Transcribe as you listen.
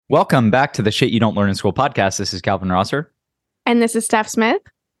Welcome back to the Shit You Don't Learn in School podcast. This is Calvin Rosser. And this is Steph Smith.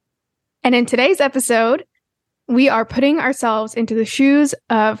 And in today's episode, we are putting ourselves into the shoes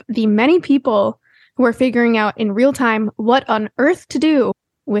of the many people who are figuring out in real time what on earth to do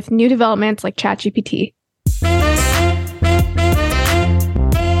with new developments like ChatGPT.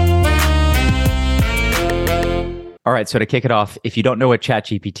 All right, so to kick it off, if you don't know what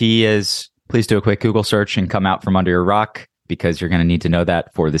ChatGPT is, please do a quick Google search and come out from under your rock, because you're going to need to know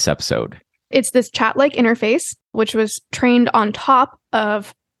that for this episode. It's this chat-like interface, which was trained on top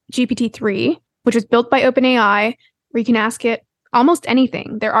of GPT-3, which was built by OpenAI, where you can ask it almost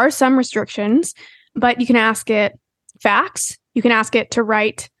anything. There are some restrictions, but you can ask it facts. You can ask it to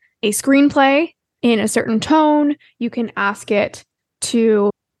write a screenplay in a certain tone. You can ask it to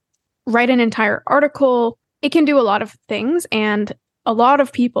write an entire article. It can do a lot of things, and a lot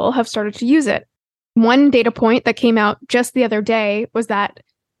of people have started to use it. One data point that came out just the other day was that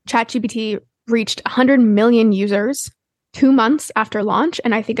ChatGPT reached 100 million users 2 months after launch.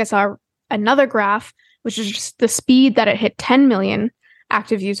 And I think I saw another graph, which is just the speed that it hit 10 million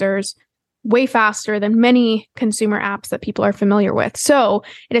active users, way faster than many consumer apps that people are familiar with. So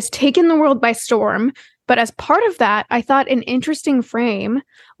it has taken the world by storm. But as part of that, I thought an interesting frame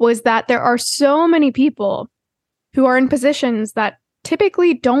was that there are so many people who are in positions that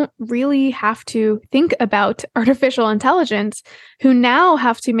typically don't really have to think about artificial intelligence, who now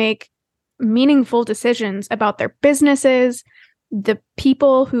have to make meaningful decisions about their businesses, the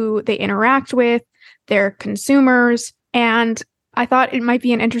people who they interact with, their consumers. And I thought it might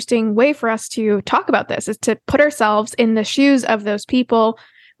be an interesting way for us to talk about this, is to put ourselves in the shoes of those people,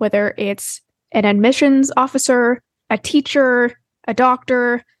 whether it's an admissions officer, a teacher, a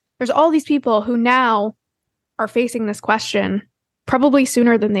doctor. There's all these people who now are facing this question probably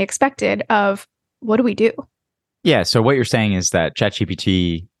sooner than they expected of, what do we do? Yeah, so what you're saying is that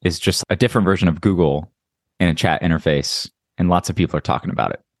ChatGPT is just a different version of Google in a chat interface, and lots of people are talking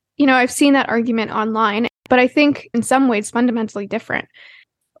about it. You know, I've seen that argument online, but I think in some ways fundamentally different.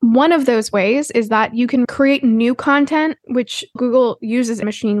 One of those ways is that you can create new content, which Google uses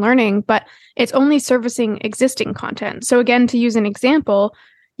machine learning, but it's only servicing existing content. So again, to use an example,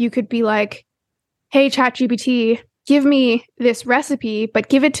 you could be like, hey, ChatGPT, give me this recipe, but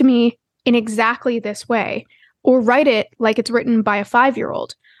give it to me in exactly this way, or write it like it's written by a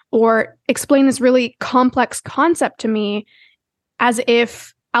 5-year-old, or explain this really complex concept to me as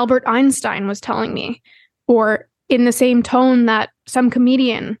if Albert Einstein was telling me, or in the same tone that some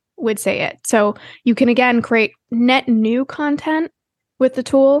comedian would say it. So you can, again, create net new content with the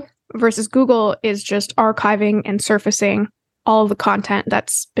tool versus Google is just archiving and surfacing all of the content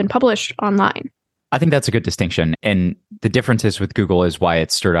that's been published online. I think that's a good distinction. And the differences with Google is why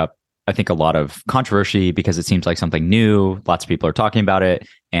it stirred up, I think, a lot of controversy, because it seems like something new. Lots of people are talking about it,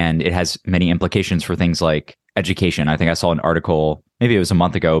 and it has many implications for things like education. I think I saw an article, maybe it was a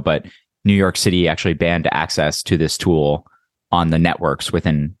month ago, but New York City actually banned access to this tool on the networks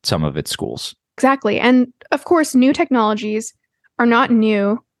within some of its schools. Exactly. And of course, new technologies are not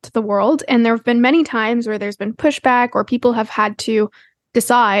new to the world. And there have been many times where there's been pushback, or people have had to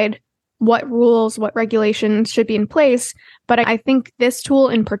decide what rules, what regulations should be in place. But I think this tool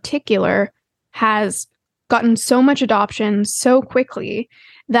in particular has gotten so much adoption so quickly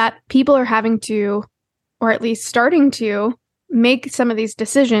that people are having to, or at least starting to, make some of these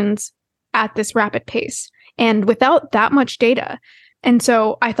decisions at this rapid pace and without that much data. And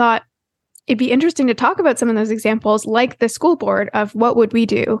so I thought it'd be interesting to talk about some of those examples, like the school board, of what would we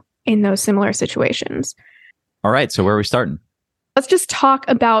do in those similar situations. All right, so where are we starting? Let's just talk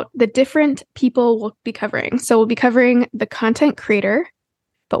about the different people we'll be covering. So we'll be covering the content creator,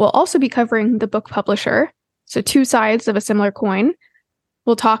 but we'll also be covering the book publisher. So two sides of a similar coin.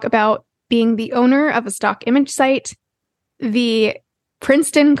 We'll talk about being the owner of a stock image site, the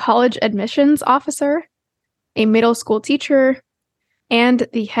Princeton College admissions officer, a middle school teacher, and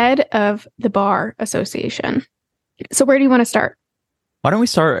the head of the Bar Association. So where do you want to start? Why don't we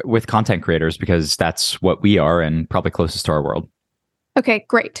start with content creators, because that's what we are and probably closest to our world. Okay,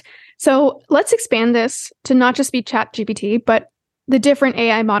 great. So let's expand this to not just be ChatGPT, but the different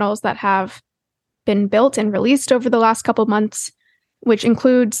AI models that have been built and released over the last couple of months, which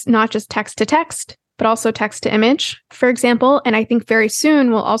includes not just text to text, but also text to image, for example. And I think very soon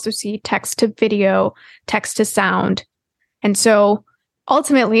we'll also see text to video, text to sound. And so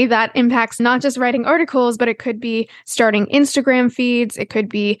ultimately that impacts not just writing articles, but it could be starting Instagram feeds. It could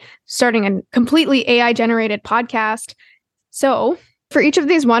be starting a completely AI generated podcast. So for each of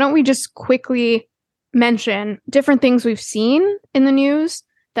these, why don't we just quickly mention different things we've seen in the news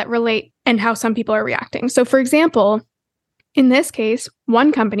that relate and how some people are reacting. So for example, In this case,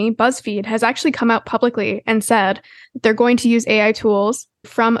 one company, BuzzFeed, has actually come out publicly and said that they're going to use AI tools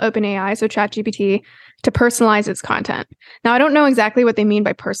from OpenAI, so ChatGPT, to personalize its content. Now, I don't know exactly what they mean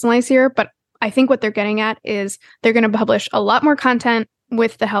by personalize here, but I think what they're getting at is they're going to publish a lot more content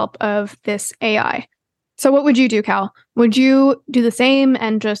with the help of this AI. So what would you do, Cal? Would you do the same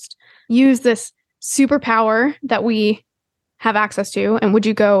and just use this superpower that we have access to? And would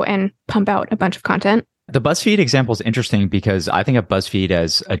you go and pump out a bunch of content? The BuzzFeed example is interesting because I think of BuzzFeed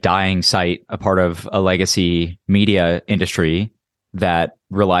as a dying site, a part of a legacy media industry that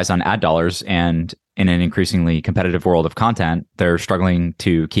relies on ad dollars. And in an increasingly competitive world of content, they're struggling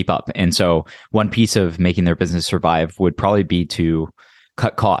to keep up. And so one piece of making their business survive would probably be to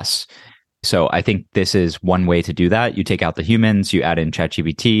cut costs. So I think this is one way to do that. You take out the humans, you add in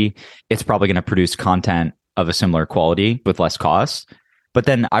ChatGPT. It's probably going to produce content of a similar quality with less cost. But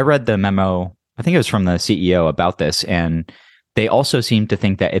then I read the memo, I think it was from the CEO about this, and they also seem to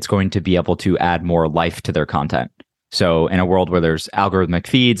think that it's going to be able to add more life to their content. So in a world where there's algorithmic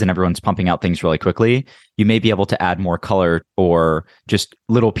feeds and everyone's pumping out things really quickly, you may be able to add more color or just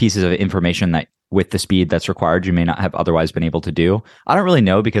little pieces of information that with the speed that's required, you may not have otherwise been able to do. I don't really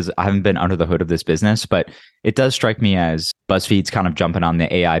know because I haven't been under the hood of this business, but it does strike me as BuzzFeed's kind of jumping on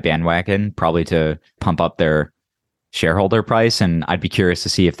the AI bandwagon, probably to pump up their shareholder price. And I'd be curious to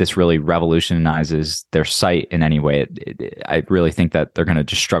see if this really revolutionizes their site in any way. I really think that they're going to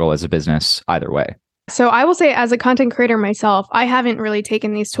just struggle as a business either way. So I will say, as a content creator myself, I haven't really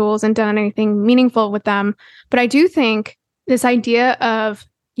taken these tools and done anything meaningful with them. But I do think this idea of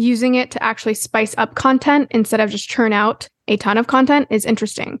using it to actually spice up content instead of just churn out a ton of content is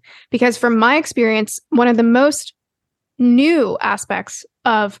interesting. Because from my experience, one of the most new aspects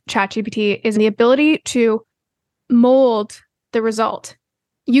of ChatGPT is the ability to mold the result.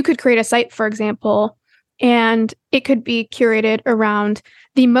 You could create a site, for example, and it could be curated around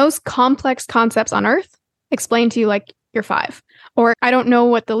the most complex concepts on Earth, explained to you like you're 5. Or I don't know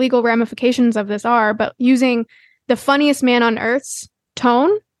what the legal ramifications of this are, but using the funniest man on Earth's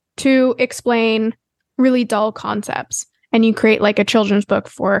tone to explain really dull concepts. And you create like a children's book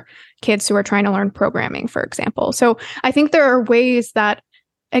for kids who are trying to learn programming, for example. So I think there are ways that,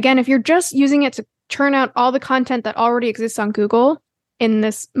 again, if you're just using it to churn out all the content that already exists on Google in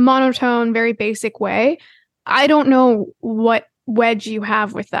this monotone, very basic way, I don't know what wedge you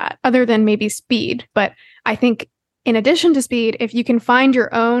have with that other than maybe speed. But I think in addition to speed, if you can find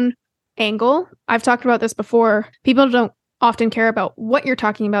your own angle, I've talked about this before, people don't often care about what you're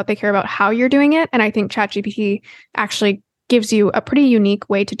talking about. They care about how you're doing it. And I think ChatGPT actually gives you a pretty unique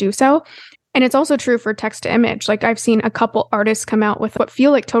way to do so. And it's also true for text to image. Like I've seen a couple artists come out with what feel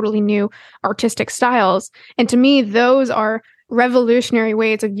like totally new artistic styles. And to me, those are revolutionary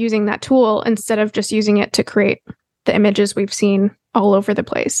ways of using that tool instead of just using it to create the images we've seen all over the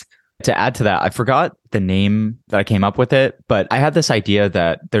place. To add to that, I forgot the name that I came up with it, but I had this idea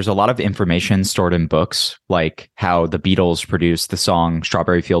that there's a lot of information stored in books, like how the Beatles produced the song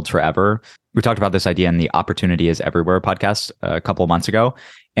Strawberry Fields Forever. We talked about this idea in the Opportunity is Everywhere podcast a couple of months ago.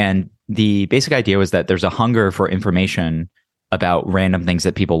 And the basic idea was that there's a hunger for information about random things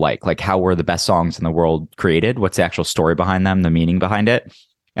that people like how were the best songs in the world created? What's the actual story behind them, the meaning behind it?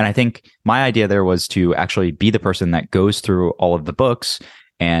 And I think my idea there was to actually be the person that goes through all of the books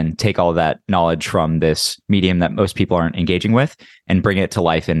and take all of that knowledge from this medium that most people aren't engaging with and bring it to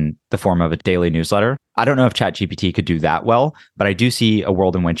life in the form of a daily newsletter. I don't know if ChatGPT could do that well, but I do see a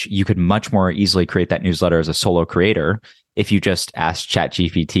world in which you could much more easily create that newsletter as a solo creator if you just ask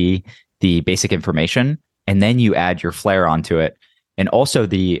ChatGPT the basic information and then you add your flair onto it. And also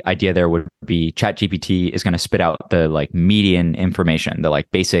the idea there would be ChatGPT is going to spit out the like median information, the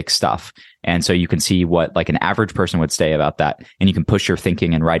like basic stuff. And so you can see what like an average person would say about that. And you can push your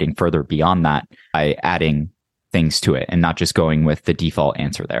thinking and writing further beyond that by adding things to it and not just going with the default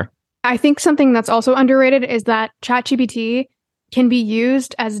answer there. I think something that's also underrated is that ChatGPT can be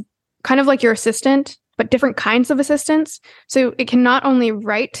used as kind of like your assistant, but different kinds of assistants. So it can not only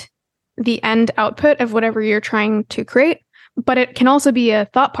write the end output of whatever you're trying to create, but it can also be a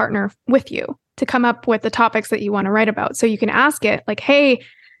thought partner with you to come up with the topics that you want to write about. So you can ask it like, hey,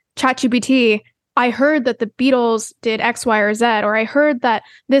 ChatGPT, I heard that the Beatles did X, Y, or Z, or I heard that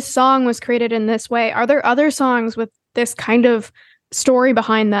this song was created in this way. Are there other songs with this kind of story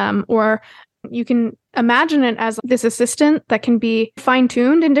behind them? Or you can imagine it as this assistant that can be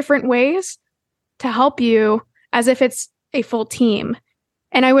fine-tuned in different ways to help you as if it's a full team.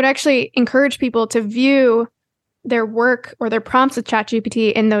 And I would actually encourage people to view their work or their prompts with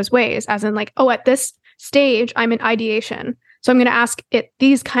ChatGPT in those ways, as in like, oh, at this stage, I'm in ideation. So I'm going to ask it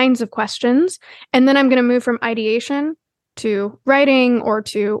these kinds of questions. And then I'm going to move from ideation to writing or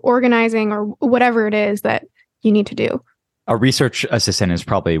to organizing or whatever it is that you need to do. A research assistant is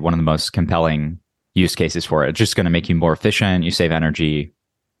probably one of the most compelling use cases for it. It's just going to make you more efficient, you save energy,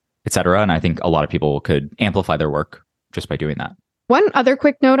 et cetera. And I think a lot of people could amplify their work just by doing that. One other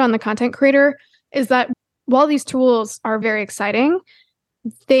quick note on the content creator is that while these tools are very exciting,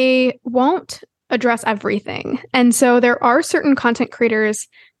 they won't address everything. And so there are certain content creators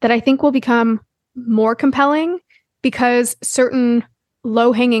that I think will become more compelling because certain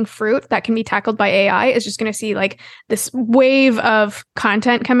low-hanging fruit that can be tackled by AI is just going to see like this wave of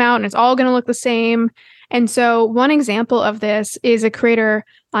content come out and it's all going to look the same. And so one example of this is a creator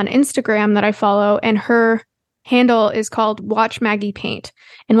on Instagram that I follow, and her handle is called Watch Maggie Paint.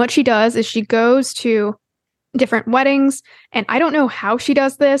 And what she does is she goes to different weddings, and I don't know how she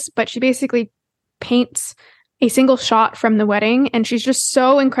does this, but she basically paints a single shot from the wedding, and she's just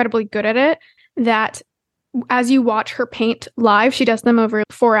so incredibly good at it that as you watch her paint live, she does them over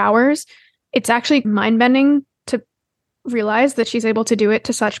 4 hours. It's actually mind-bending to realize that she's able to do it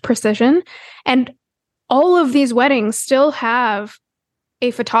to such precision. And all of these weddings still have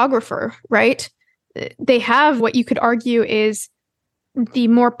a photographer, right? They have what you could argue is the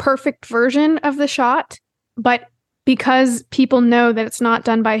more perfect version of the shot, but because people know that it's not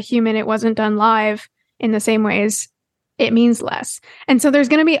done by a human, it wasn't done live in the same ways, it means less. And so there's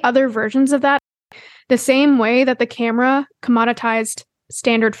going to be other versions of that. The same way that the camera commoditized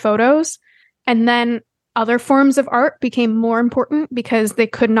standard photos, and then other forms of art became more important because they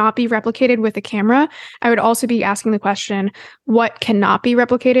could not be replicated with a camera, I would also be asking the question, what cannot be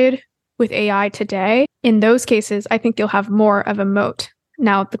replicated with AI today? In those cases, I think you'll have more of a moat.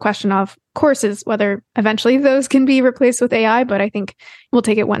 Now, the question of course is whether eventually those can be replaced with AI, but I think we'll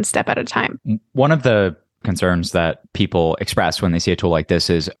take it one step at a time. One of the concerns that people express when they see a tool like this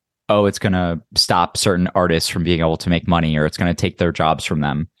is, oh, it's going to stop certain artists from being able to make money, or it's going to take their jobs from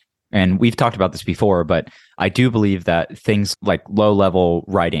them. And we've talked about this before, but I do believe that things like low-level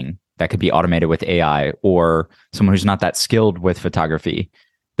writing that could be automated with AI, or someone who's not that skilled with photography,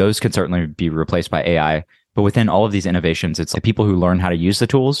 those could certainly be replaced by AI. But within all of these innovations, it's like people who learn how to use the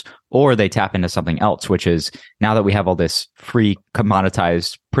tools, or they tap into something else, which is now that we have all this free,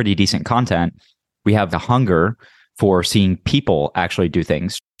 commoditized, pretty decent content, we have the hunger for seeing people actually do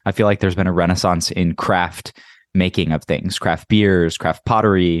things. I feel like there's been a renaissance in craft making of things, craft beers, craft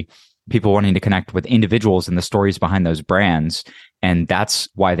pottery, people wanting to connect with individuals and the stories behind those brands. And that's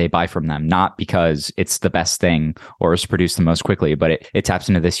why they buy from them, not because it's the best thing or is produced the most quickly, but it taps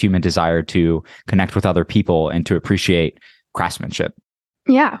into this human desire to connect with other people and to appreciate craftsmanship.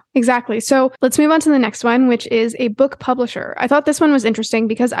 Yeah, exactly. So let's move on to the next one, which is a book publisher. I thought this one was interesting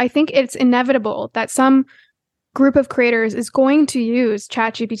because I think it's inevitable that some group of creators is going to use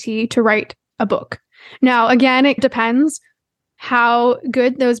ChatGPT to write a book. Now, again, it depends how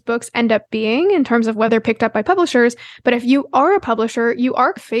good those books end up being in terms of whether picked up by publishers. But if you are a publisher, you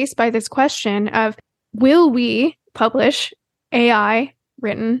are faced by this question of, will we publish AI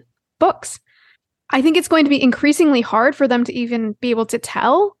written books? I think it's going to be increasingly hard for them to even be able to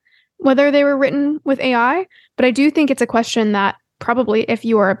tell whether they were written with AI. But I do think it's a question that probably if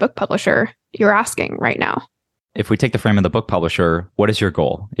you are a book publisher, you're asking right now. If we take the frame of the book publisher, what is your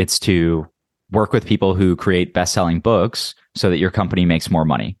goal? It's to work with people who create best-selling books so that your company makes more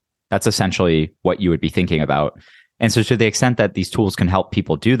money. That's essentially what you would be thinking about. And so to the extent that these tools can help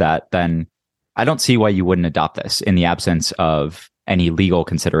people do that, then I don't see why you wouldn't adopt this in the absence of any legal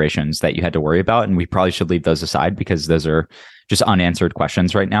considerations that you had to worry about. And we probably should leave those aside because those are just unanswered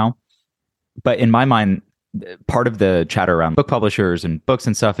questions right now. But in my mind, part of the chatter around book publishers and books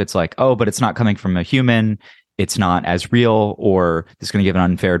and stuff, it's like, oh, but it's not coming from a human. It's not as real, or it's going to give an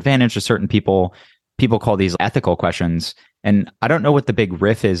unfair advantage to certain people. People call these ethical questions. And I don't know what the big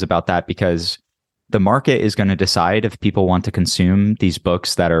riff is about that, because the market is going to decide if people want to consume these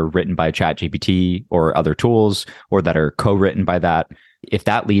books that are written by ChatGPT or other tools, or that are co-written by that. If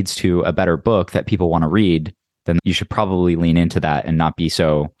that leads to a better book that people want to read, then you should probably lean into that and not be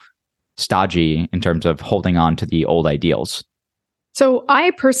so stodgy in terms of holding on to the old ideals. So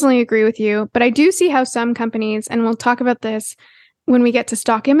I personally agree with you, but I do see how some companies, and we'll talk about this when we get to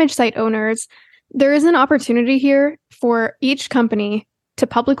stock image site owners, there is an opportunity here for each company to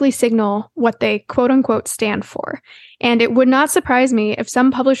publicly signal what they quote unquote stand for. And it would not surprise me if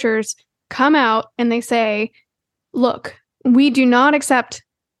some publishers come out and they say, look, we do not accept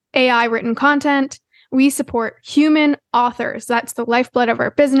AI written content. We support human authors. That's the lifeblood of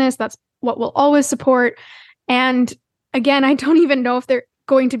our business. That's what we'll always support. And again, I don't even know if they're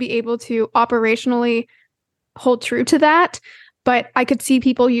going to be able to operationally hold true to that, but I could see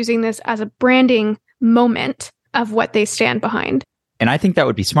people using this as a branding moment of what they stand behind. And I think that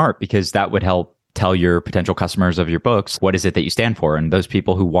would be smart because that would help tell your potential customers of your books, what is it that you stand for? And those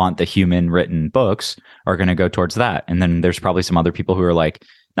people who want the human written books are going to go towards that. And then there's probably some other people who are like,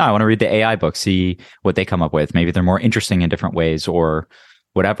 no, I want to read the AI book, see what they come up with. Maybe they're more interesting in different ways or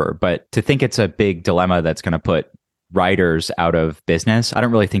whatever. But to think it's a big dilemma that's going to put writers out of business, I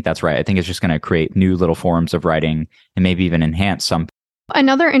don't really think that's right. I think it's just going to create new little forms of writing and maybe even enhance some.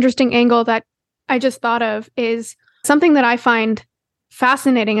 Another interesting angle that I just thought of is something that I find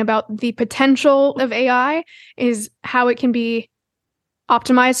fascinating about the potential of AI is how it can be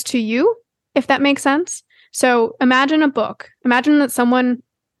optimized to you, if that makes sense. So imagine a book. Imagine that someone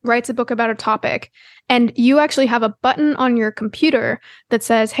writes a book about a topic and you actually have a button on your computer that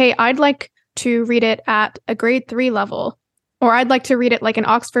says, hey, I'd like to read it at a grade 3 level, or I'd like to read it like an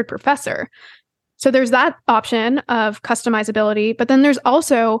Oxford professor. So there's that option of customizability, but then there's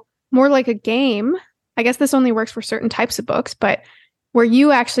also more like a game. I guess this only works for certain types of books, but where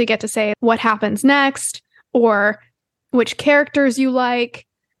you actually get to say what happens next or which characters you like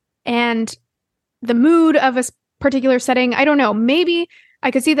and the mood of a particular setting. I don't know. Maybe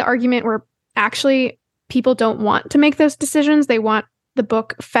I could see the argument where actually people don't want to make those decisions. They want the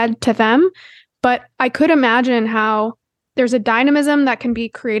book fed to them. But I could imagine how there's a dynamism that can be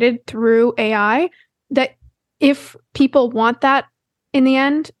created through AI that if people want that in the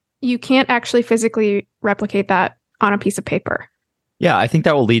end, you can't actually physically replicate that on a piece of paper. Yeah, I think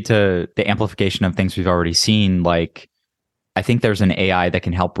that will lead to the amplification of things we've already seen. Like, I think there's an AI that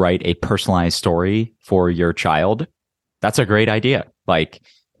can help write a personalized story for your child. That's a great idea. Like,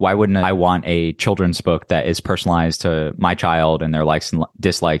 why wouldn't I want a children's book that is personalized to my child and their likes and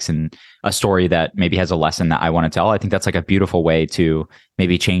dislikes and a story that maybe has a lesson that I want to tell? I think that's like a beautiful way to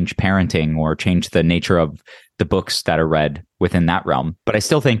maybe change parenting or change the nature of the books that are read within that realm. But I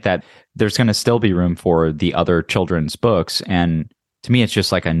still think that there's going to still be room for the other children's books. And to me, it's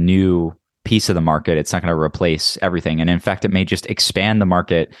just like a new piece of the market. It's not going to replace everything. And in fact, it may just expand the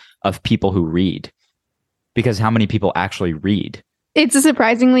market of people who read. Because how many people actually read? It's a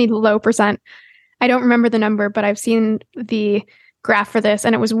surprisingly low percent. I don't remember the number, but I've seen the graph for this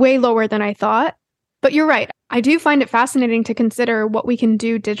and it was way lower than I thought. But you're right. I do find it fascinating to consider what we can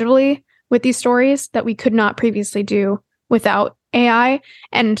do digitally with these stories that we could not previously do without AI.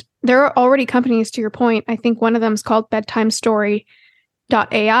 And there are already companies, to your point. I think one of them is called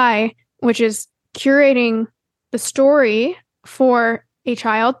bedtimestory.ai, which is curating the story for a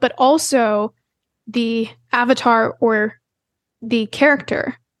child, but also the avatar or the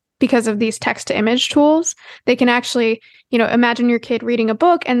character. Because of these text to image tools, they can actually, imagine your kid reading a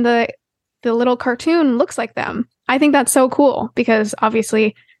book and the little cartoon looks like them. I think that's so cool because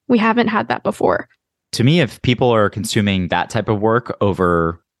obviously we haven't had that before. To me, if people are consuming that type of work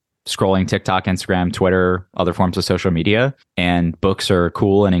over scrolling TikTok, Instagram, Twitter, other forms of social media, and books are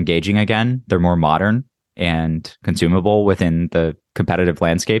cool and engaging again, they're more modern and consumable within the competitive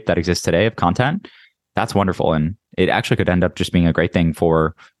landscape that exists today of content, that's wonderful. And it actually could end up just being a great thing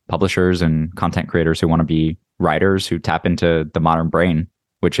for publishers and content creators who want to be writers who tap into the modern brain,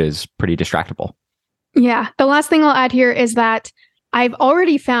 which is pretty distractible. Yeah. The last thing I'll add here is that I've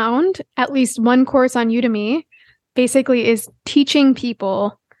already found at least one course on Udemy basically is teaching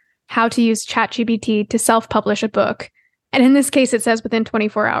people how to use ChatGPT to self-publish a book. And in this case, it says within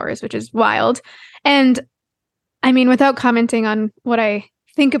 24 hours, which is wild. And I mean, without commenting on what I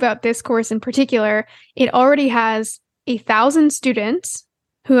think about this course in particular, it already has 1,000 students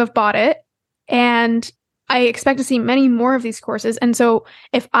who have bought it. And I expect to see many more of these courses. And so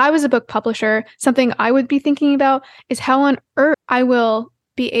if I was a book publisher, something I would be thinking about is how on earth I will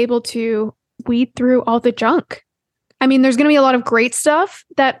be able to weed through all the junk. I mean, there's going to be a lot of great stuff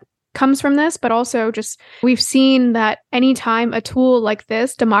that comes from this, but also just we've seen that anytime a tool like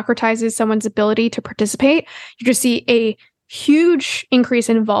this democratizes someone's ability to participate, you just see a huge increase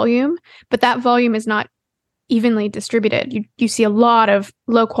in volume, but that volume is not evenly distributed. You see a lot of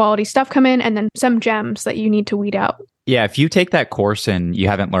low quality stuff come in and then some gems that you need to weed out. Yeah, if you take that course and you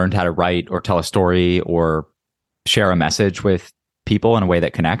haven't learned how to write or tell a story or share a message with people in a way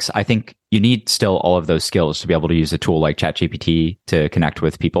that connects, I think you need still all of those skills to be able to use a tool like ChatGPT to connect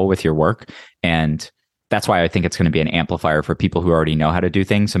with people with your work. And that's why I think it's going to be an amplifier for people who already know how to do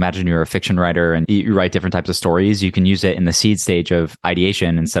things. Imagine you're a fiction writer and you write different types of stories. You can use it in the seed stage of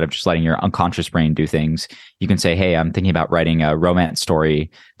ideation instead of just letting your unconscious brain do things. You can say, hey, I'm thinking about writing a romance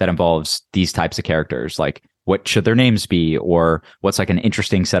story that involves these types of characters. Like, what should their names be? Or what's like an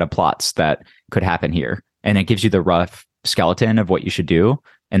interesting set of plots that could happen here? And it gives you the rough skeleton of what you should do.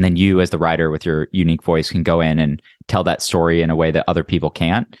 And then you as the writer with your unique voice can go in and tell that story in a way that other people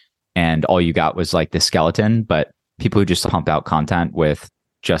can't. and all you got was like the skeleton. But people who just pump out content with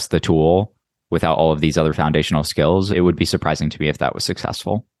just the tool without all of these other foundational skills, it would be surprising to me if that was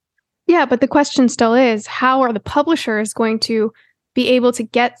successful. Yeah, but the question still is, how are the publishers going to be able to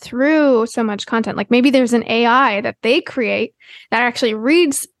get through so much content? Like maybe there's an AI that they create that actually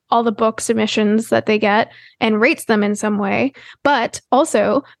reads all the book submissions that they get and rates them in some way. But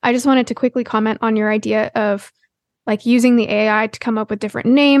also, I just wanted to quickly comment on your idea of like using the AI to come up with different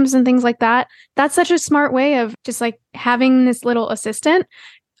names and things like that. That's such a smart way of just like having this little assistant.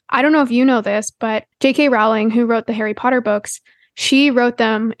 I don't know if you know this, but J.K. Rowling, who wrote the Harry Potter books, she wrote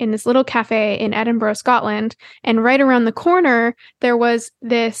them in this little cafe in Edinburgh, Scotland. And right around the corner, there was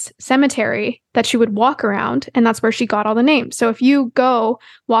this cemetery that she would walk around. And that's where she got all the names. So if you go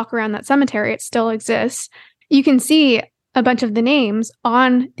walk around that cemetery, it still exists. You can see a bunch of the names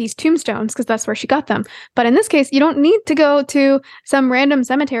on these tombstones because that's where she got them. But in this case, you don't need to go to some random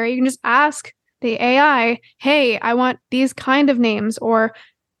cemetery. You can just ask the AI, hey, I want these kind of names. Or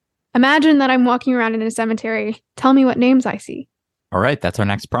imagine that I'm walking around in a cemetery. Tell me what names I see. All right, that's our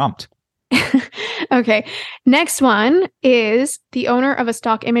next prompt. Okay. Next one is the owner of a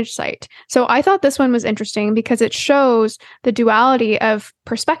stock image site. So I thought this one was interesting because it shows the duality of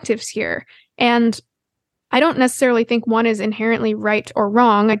perspectives here. And I don't necessarily think one is inherently right or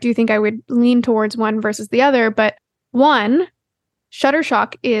wrong. I do think I would lean towards one versus the other. But one,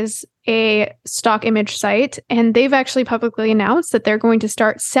 Shutterstock is a stock image site, and they've actually publicly announced that they're going to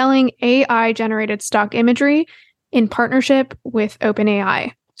start selling AI-generated stock imagery in partnership with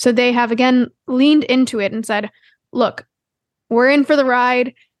OpenAI. So they have, again, leaned into it and said, look, we're in for the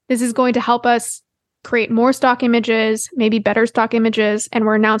ride. This is going to help us create more stock images, maybe better stock images, and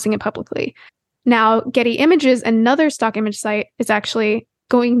we're announcing it publicly. Now, Getty Images, another stock image site, is actually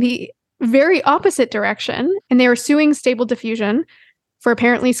going the very opposite direction, and they are suing Stable Diffusion for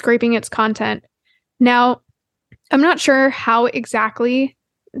apparently scraping its content. Now, I'm not sure how exactly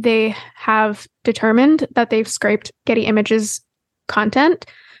they have determined that they've scraped Getty Images content,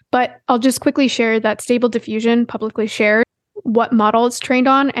 but I'll just quickly share that Stable Diffusion publicly shared what model it's trained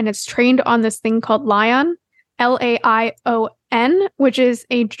on, and it's trained on this thing called Laion, Laion, which is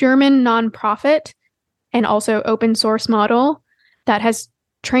a German nonprofit and also open source model that has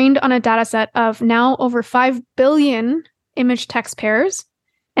trained on a data set of now over 5 billion image text pairs.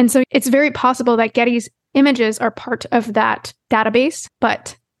 And so it's very possible that Getty's images are part of that database.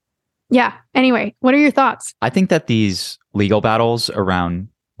 But yeah, anyway, what are your thoughts? I think that these legal battles around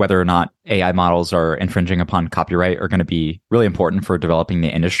whether or not AI models are infringing upon copyright are going to be really important for developing the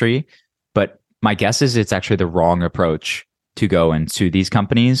industry. But my guess is it's actually the wrong approach to go and sue these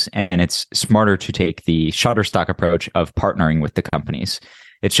companies. And it's smarter to take the Shutterstock approach of partnering with the companies.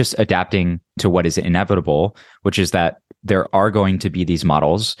 It's just adapting to what is inevitable, which is that there are going to be these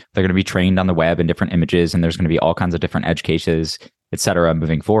models. They're going to be trained on the web in different images, and there's going to be all kinds of different edge cases, et cetera,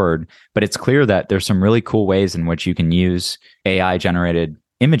 moving forward. But it's clear that there's some really cool ways in which you can use AI generated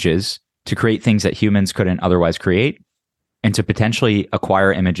images to create things that humans couldn't otherwise create, and to potentially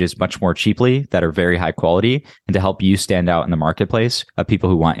acquire images much more cheaply that are very high quality, and to help you stand out in the marketplace of people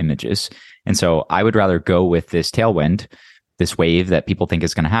who want images. And so I would rather go with this tailwind, this wave that people think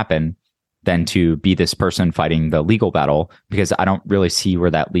is going to happen, than to be this person fighting the legal battle, because I don't really see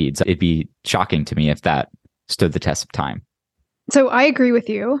where that leads. It'd be shocking to me if that stood the test of time. So I agree with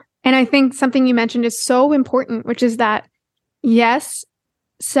you. And I think something you mentioned is so important, which is that, yes,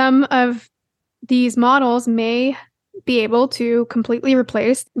 some of these models may be able to completely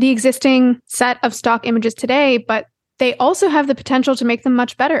replace the existing set of stock images today, but they also have the potential to make them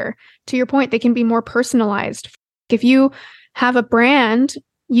much better. To your point, they can be more personalized. If you have a brand,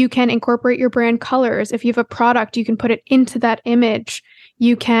 you can incorporate your brand colors. If you have a product, you can put it into that image.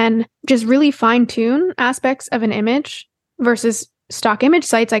 You can just really fine tune aspects of an image versus stock image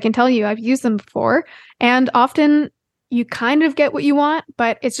sites. I can tell you, I've used them before, and often you kind of get what you want,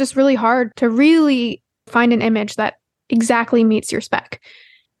 but it's just really hard to really find an image that exactly meets your spec.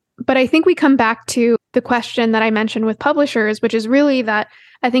 But I think we come back to the question that I mentioned with publishers, which is really that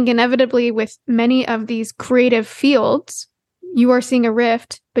I think inevitably with many of these creative fields, you are seeing a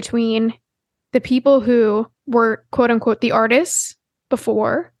rift between the people who were, quote unquote, the artists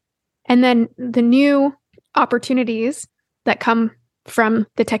before, and then the new opportunities that come from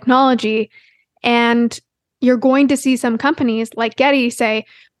the technology. And you're going to see some companies like Getty say,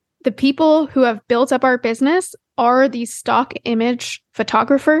 the people who have built up our business are these stock image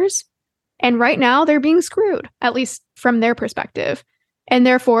photographers. And right now they're being screwed, at least from their perspective. And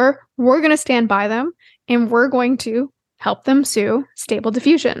therefore, we're going to stand by them, and we're going to help them sue Stable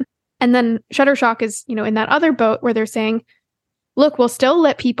Diffusion. And then Shutterstock is, in that other boat where they're saying, look, we'll still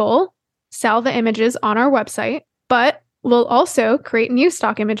let people sell the images on our website, but we'll also create new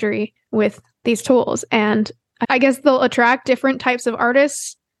stock imagery with these tools. And I guess they'll attract different types of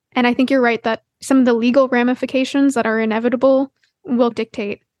artists. And I think you're right that some of the legal ramifications that are inevitable will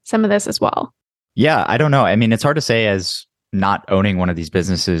dictate some of this as well. Yeah, I don't know. I mean, it's hard to say as not owning one of these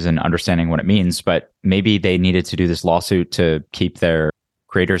businesses and understanding what it means, but maybe they needed to do this lawsuit to keep their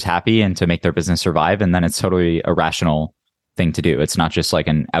creators happy and to make their business survive. And then it's totally a rational thing to do. It's not just like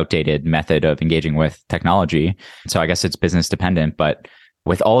an outdated method of engaging with technology. So I guess it's business dependent. But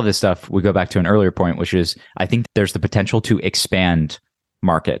with all of this stuff, we go back to an earlier point, which is I think there's the potential to expand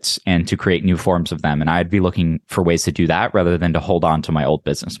markets and to create new forms of them. And I'd be looking for ways to do that rather than to hold on to my old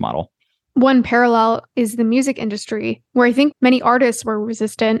business model. One parallel is the music industry, where I think many artists were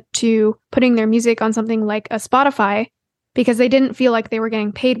resistant to putting their music on something like a Spotify because they didn't feel like they were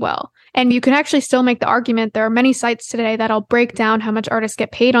getting paid well. And you can actually still make the argument. There are many sites today that'll break down how much artists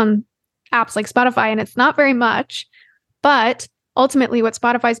get paid on apps like Spotify, and it's not very much. But ultimately, what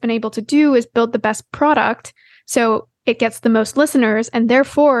Spotify's been able to do is build the best product, so it gets the most listeners. And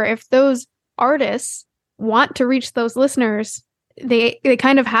therefore, if those artists want to reach those listeners, they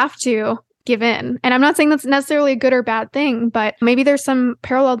kind of have to give in. And I'm not saying that's necessarily a good or bad thing, but maybe there's some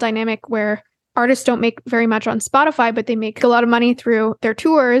parallel dynamic where artists don't make very much on Spotify, but they make a lot of money through their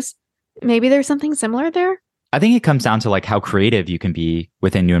tours. Maybe there's something similar there. I think it comes down to like how creative you can be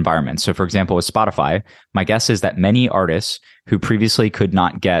within new environments. So for example, with Spotify, my guess is that many artists who previously could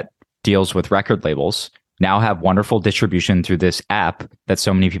not get deals with record labels now have wonderful distribution through this app that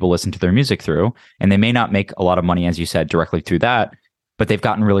so many people listen to their music through. And they may not make a lot of money, as you said, directly through that, but they've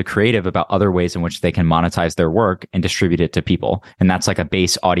gotten really creative about other ways in which they can monetize their work and distribute it to people. And that's like a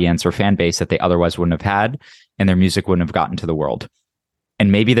base audience or fan base that they otherwise wouldn't have had, and their music wouldn't have gotten to the world.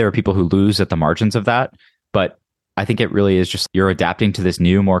 And maybe there are people who lose at the margins of that, but I think it really is just you're adapting to this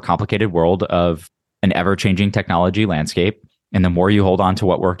new, more complicated world of an ever-changing technology landscape. And the more you hold on to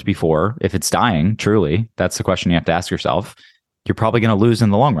what worked before, if it's dying, truly, that's the question you have to ask yourself. You're probably going to lose in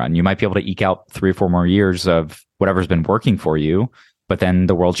the long run. You might be able to eke out 3 or 4 more years of whatever's been working for you, but then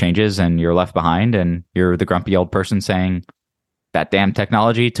the world changes and you're left behind and you're the grumpy old person saying, that damn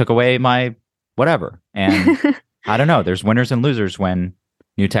technology took away my whatever. And I don't know, there's winners and losers when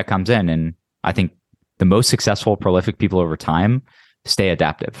new tech comes in. And I think the most successful, prolific people over time stay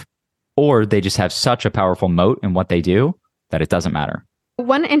adaptive, or they just have such a powerful moat in what they do that it doesn't matter.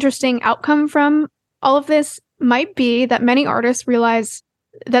 One interesting outcome from all of this might be that many artists realize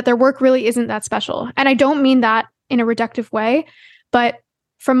that their work really isn't that special. And I don't mean that in a reductive way, but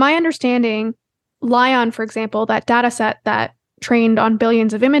from my understanding, Lion, for example, that data set that trained on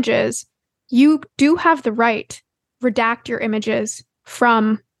billions of images, you do have the right to redact your images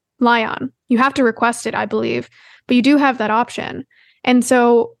from Lion. You have to request it, I believe, but you do have that option. And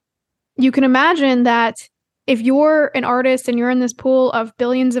so you can imagine that if you're an artist and you're in this pool of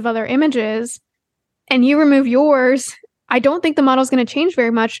billions of other images and you remove yours, I don't think the model is going to change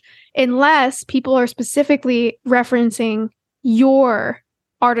very much unless people are specifically referencing your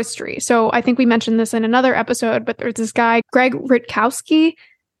artistry. So I think we mentioned this in another episode, but there's this guy, Greg Rutkowski,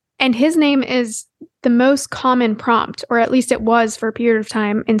 and his name is the most common prompt, or at least it was for a period of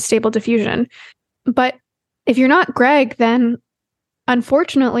time in Stable Diffusion. But if you're not Greg, then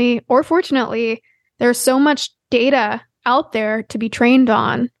unfortunately or fortunately, there's so much data out there to be trained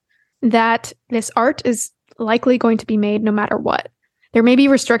on that this art is likely going to be made no matter what. There may be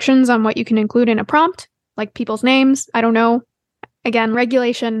restrictions on what you can include in a prompt, like people's names. I don't know. Again,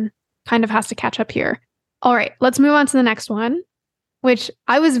 regulation kind of has to catch up here. All right, let's move on to the next one, which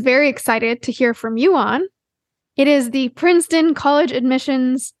I was very excited to hear from you on. It is the Princeton College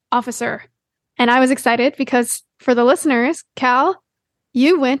Admissions Officer. And I was excited because for the listeners, Cal,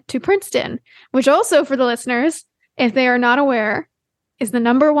 you went to Princeton, which also for the listeners, if they are not aware, is the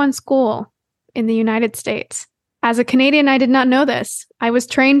 #1 school in the United States. As a Canadian, I did not know this. I was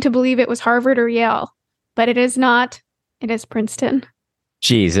trained to believe it was Harvard or Yale, but it is not. It is Princeton.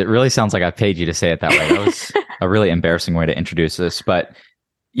 Geez, it really sounds like I paid you to say it that way. That was a really embarrassing way to introduce this. But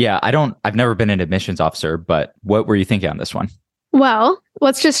yeah, I've never been an admissions officer, but what were you thinking on this one? Well,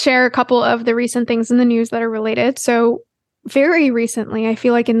 let's just share a couple of the recent things in the news that are related. So very recently, I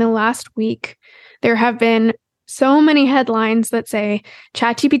feel like in the last week, there have been so many headlines that say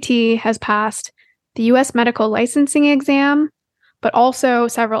ChatGPT has passed the U.S. medical licensing exam, but also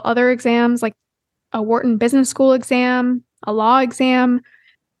several other exams like a Wharton Business School exam, a law exam.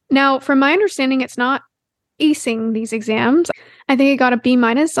 Now, from my understanding, it's not acing these exams. I think it got a B-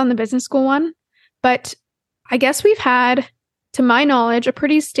 on the business school one, but I guess we've had to my knowledge, a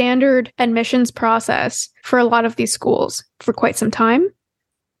pretty standard admissions process for a lot of these schools for quite some time.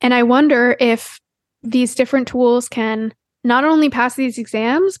 And I wonder if these different tools can not only pass these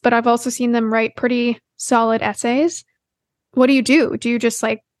exams, but I've also seen them write pretty solid essays. What do? Do you just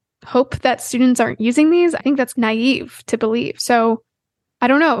hope that students aren't using these? I think that's naive to believe. So I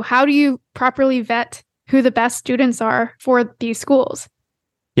don't know. How do you properly vet who the best students are for these schools?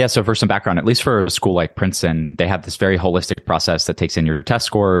 Yeah, so for some background, at least for a school like Princeton, they have this very holistic process that takes in your test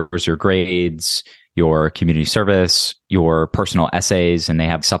scores, your grades, your community service, your personal essays, and they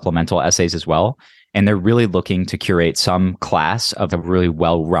have supplemental essays as well. And they're really looking to curate some class of a really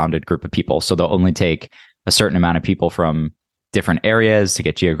well-rounded group of people. So they'll only take a certain amount of people from different areas to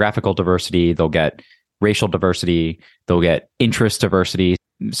get geographical diversity. They'll get racial diversity. They'll get interest diversity.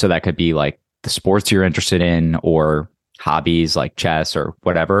 So that could be like the sports you're interested in or hobbies like chess or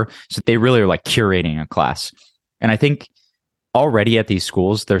whatever. So they really are like curating a class. And I think already at these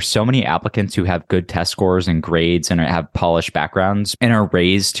schools, there's so many applicants who have good test scores and grades and have polished backgrounds and are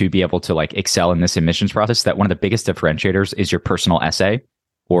raised to be able to like excel in this admissions process that one of the biggest differentiators is your personal essay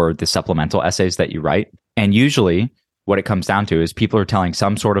or the supplemental essays that you write. And usually what it comes down to is people are telling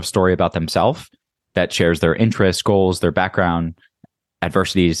some sort of story about themselves that shares their interests, goals, their background,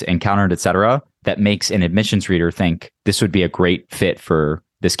 adversities encountered, etc., that makes an admissions reader think this would be a great fit for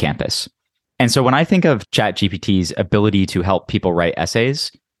this campus. And so when I think of ChatGPT's ability to help people write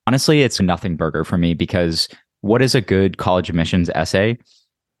essays, honestly, it's a nothing burger for me, because what is a good college admissions essay?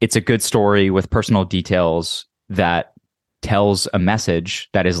 It's a good story with personal details that tells a message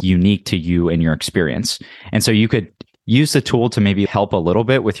that is unique to you and your experience. And so you could use the tool to maybe help a little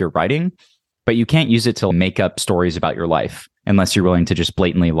bit with your writing, but you can't use it to make up stories about your life unless you're willing to just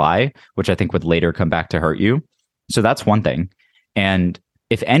blatantly lie, which I think would later come back to hurt you. So that's one thing. And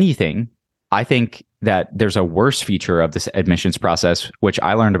if anything, I think that there's a worse feature of this admissions process, which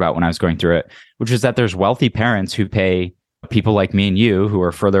I learned about when I was going through it, which is that there's wealthy parents who pay people like me and you who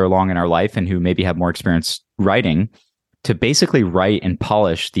are further along in our life and who maybe have more experience writing to basically write and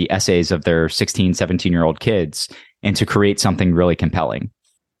polish the essays of their 16, 17-year-old kids and to create something really compelling.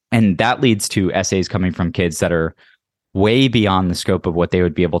 And that leads to essays coming from kids that are way beyond the scope of what they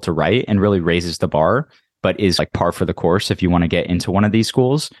would be able to write and really raises the bar, but is like par for the course if you want to get into one of these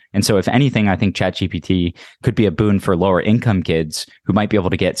schools. And so if anything, I think ChatGPT could be a boon for lower income kids who might be able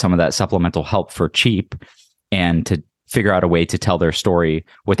to get some of that supplemental help for cheap and to figure out a way to tell their story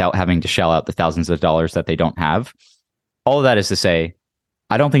without having to shell out the thousands of dollars that they don't have. All of that is to say,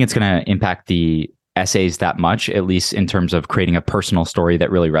 I don't think it's going to impact the essays that much, at least in terms of creating a personal story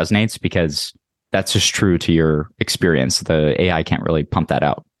that really resonates, because that's just true to your experience. The AI can't really pump that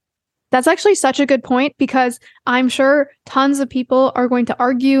out. That's actually such a good point, because I'm sure tons of people are going to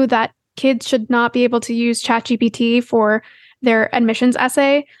argue that kids should not be able to use ChatGPT for their admissions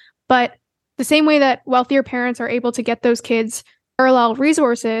essay. But the same way that wealthier parents are able to get those kids parallel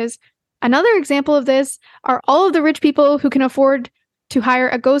resources, another example of this are all of the rich people who can afford to hire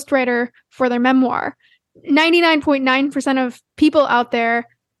a ghostwriter for their memoir. 99.9% of people out there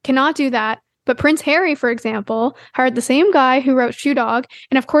cannot do that. But Prince Harry, for example, hired the same guy who wrote Shoe Dog.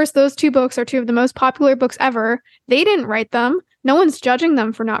 And of course, those two books are two of the most popular books ever. They didn't write them. No one's judging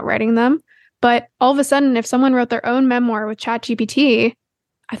them for not writing them. But all of a sudden, if someone wrote their own memoir with ChatGPT,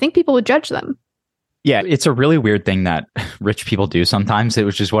 I think people would judge them. Yeah, it's a really weird thing that rich people do sometimes. It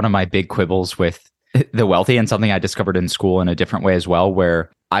was just one of my big quibbles with the wealthy, and something I discovered in school in a different way as well,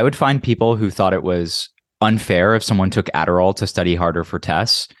 where I would find people who thought it was unfair if someone took Adderall to study harder for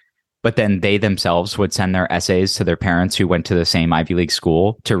tests, but then they themselves would send their essays to their parents who went to the same Ivy League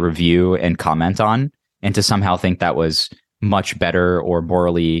school to review and comment on, and to somehow think that was much better or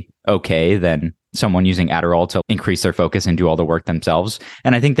morally okay than someone using Adderall to increase their focus and do all the work themselves.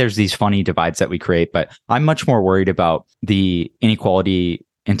 And I think there's these funny divides that we create, but I'm much more worried about the inequality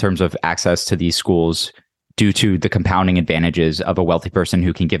in terms of access to these schools due to the compounding advantages of a wealthy person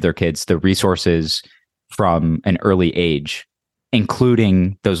who can give their kids the resources from an early age,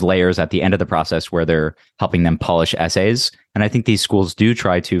 including those layers at the end of the process where they're helping them polish essays. And I think these schools do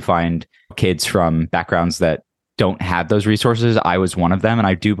try to find kids from backgrounds that don't have those resources. I was one of them. And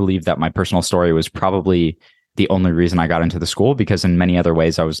I do believe that my personal story was probably the only reason I got into the school, because in many other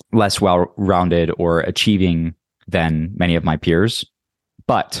ways, I was less well-rounded or achieving than many of my peers.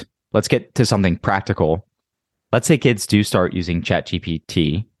 But let's get to something practical. Let's say kids do start using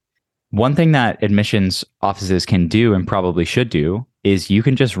ChatGPT. One thing that admissions offices can do, and probably should do, is you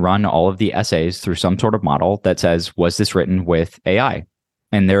can just run all of the essays through some sort of model that says, was this written with AI?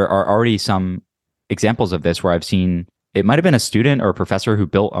 And there are already some examples of this where I've seen, it might have been a student or a professor who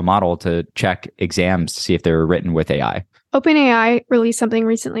built a model to check exams to see if they were written with AI. OpenAI released something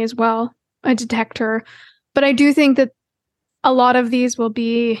recently as well, a detector. But I do think that a lot of these will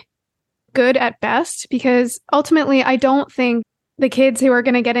be good at best, because ultimately I don't think the kids who are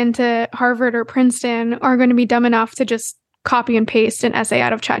going to get into Harvard or Princeton are going to be dumb enough to just copy and paste an essay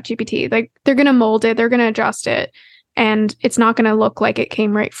out of ChatGPT. Like, they're going to mold it, they're going to adjust it, and it's not going to look like it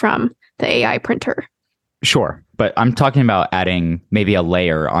came right from the AI printer. Sure. But I'm talking about adding maybe a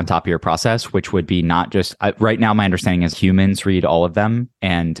layer on top of your process, which would be not just right now, my understanding is humans read all of them.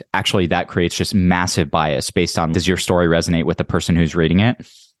 And actually that creates just massive bias based on, does your story resonate with the person who's reading it?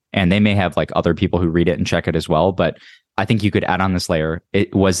 And they may have like other people who read it and check it as well. But I think you could add on this layer.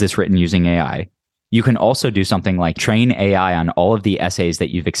 Was this written using AI? You can also do something like train AI on all of the essays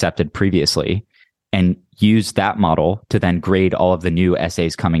that you've accepted previously and use that model to then grade all of the new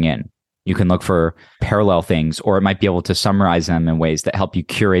essays coming in. You can look for parallel things, or it might be able to summarize them in ways that help you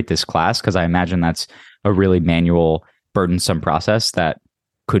curate this class, because I imagine that's a really manual, burdensome process that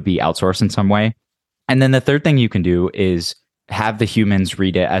could be outsourced in some way. And then the third thing you can do is have the humans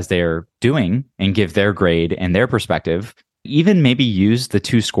read it as they're doing and give their grade and their perspective. Even maybe use the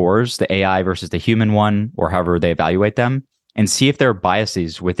two scores, the AI versus the human one, or however they evaluate them, and see if there are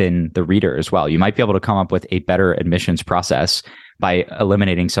biases within the reader as well. You might be able to come up with a better admissions process by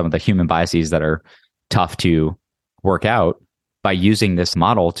eliminating some of the human biases that are tough to work out, by using this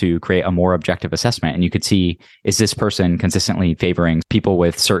model to create a more objective assessment. And you could see, is this person consistently favoring people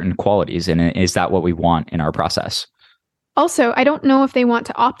with certain qualities? And is that what we want in our process? Also, I don't know if they want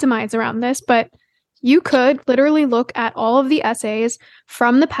to optimize around this, but you could literally look at all of the essays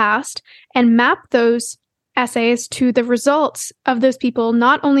from the past and map those essays to the results of those people,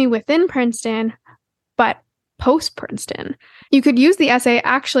 not only within Princeton, but post-Princeton. You could use the essay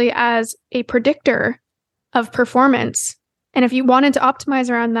actually as a predictor of performance. And if you wanted to optimize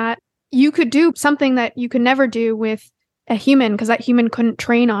around that, you could do something that you could never do with a human, because that human couldn't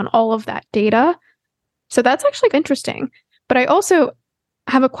train on all of that data. So that's actually interesting. But I also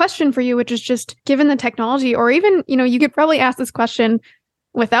have a question for you, which is just, given the technology, or even, you could probably ask this question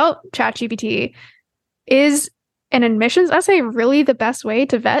without ChatGPT, is an admissions essay really the best way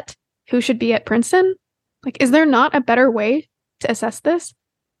to vet who should be at Princeton? Like, is there not a better way to assess this?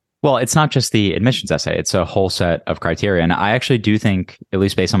 Well, it's not just the admissions essay. It's a whole set of criteria. And I actually do think, at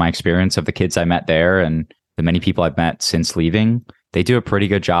least based on my experience of the kids I met there and the many people I've met since leaving, they do a pretty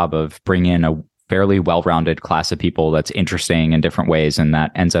good job of bringing in a fairly well-rounded class of people that's interesting in different ways, and that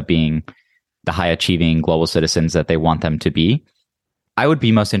ends up being the high-achieving global citizens that they want them to be. I would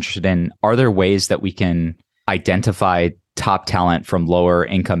be most interested in, are there ways that we can identify top talent from lower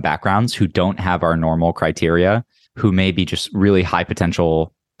income backgrounds who don't have our normal criteria, who may be just really high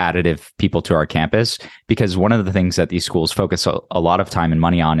potential additive people to our campus? Because one of the things that these schools focus a lot of time and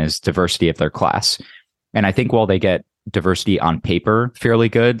money on is diversity of their class. And I think while they get diversity on paper fairly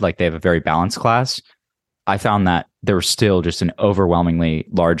good, like they have a very balanced class, I found that there was still just an overwhelmingly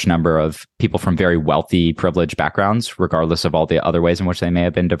large number of people from very wealthy, privileged backgrounds, regardless of all the other ways in which they may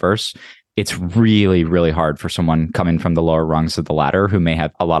have been diverse. It's really, really hard for someone coming from the lower rungs of the ladder who may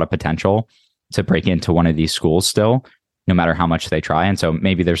have a lot of potential to break into one of these schools still, no matter how much they try. And so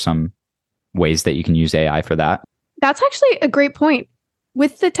maybe there's some ways that you can use AI for that. That's actually a great point.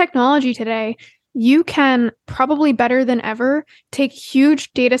 With the technology today, you can probably better than ever take huge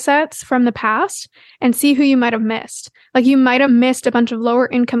data sets from the past and see who you might have missed. Like, you might have missed a bunch of lower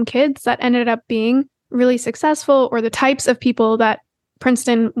income kids that ended up being really successful, or the types of people that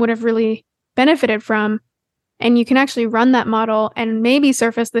Princeton would have really benefited from. And you can actually run that model and maybe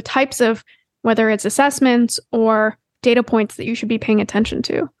surface the types of, whether it's assessments or data points, that you should be paying attention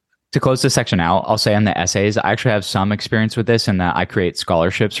to. To close this section out, I'll say on the essays, I actually have some experience with this in that I create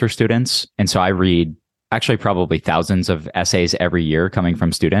scholarships for students. And so I read actually probably thousands of essays every year coming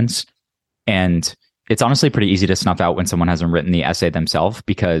from students. And it's honestly pretty easy to snuff out when someone hasn't written the essay themselves,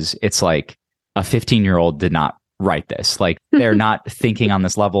 because it's like a 15-year-old did not write this. Like, they're not thinking on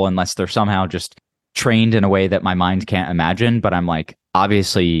this level unless they're somehow just trained in a way that my mind can't imagine. But I'm like,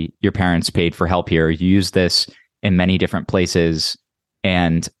 obviously your parents paid for help here. You use this in many different places.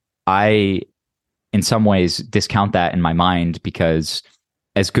 And I, in some ways, discount that in my mind, because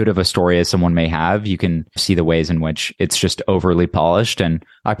as good of a story as someone may have, you can see the ways in which it's just overly polished. And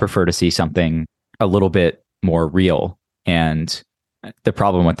I prefer to see something a little bit more real. And the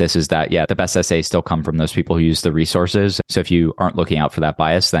problem with this is that, yeah, the best essays still come from those people who use the resources. So if you aren't looking out for that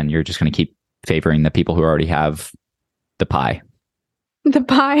bias, then you're just going to keep favoring the people who already have the pie. The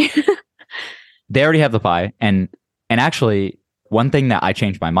pie. They already have the pie. And actually, one thing that I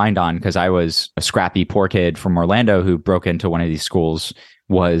changed my mind on, because I was a scrappy poor kid from Orlando who broke into one of these schools,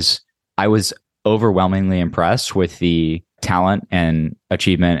 was I was overwhelmingly impressed with the talent and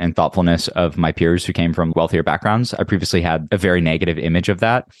achievement and thoughtfulness of my peers who came from wealthier backgrounds. I previously had a very negative image of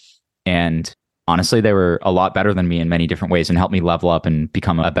that. And honestly, they were a lot better than me in many different ways and helped me level up and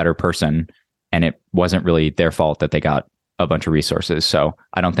become a better person. And it wasn't really their fault that they got a bunch of resources. So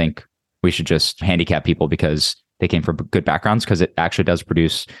I don't think we should just handicap people because they came from good backgrounds, because it actually does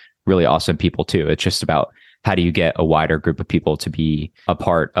produce really awesome people too. It's just about how do you get a wider group of people to be a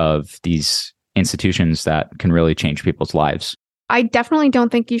part of these institutions that can really change people's lives. I definitely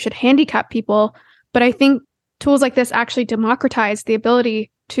don't think you should handicap people, but I think tools like this actually democratize the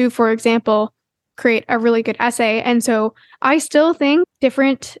ability to, for example, create a really good essay. And so I still think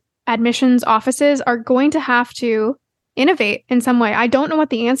different admissions offices are going to have to innovate in some way. I don't know what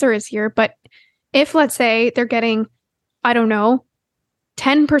the answer is here, but if, let's say, they're getting, I don't know,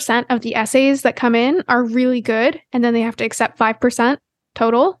 10% of the essays that come in are really good, and then they have to accept 5%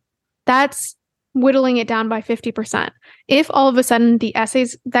 total, that's whittling it down by 50%. If all of a sudden the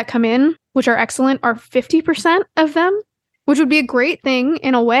essays that come in, which are excellent, are 50% of them, which would be a great thing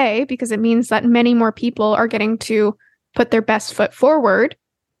in a way, because it means that many more people are getting to put their best foot forward.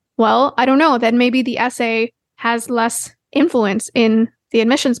 Well, I don't know, then maybe the essay has less influence in the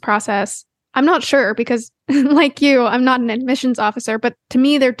admissions process. I'm not sure, because like you, I'm not an admissions officer, but to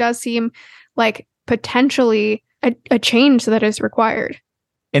me, there does seem like potentially a change that is required.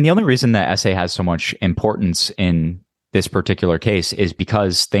 And the only reason that essay has so much importance in this particular case is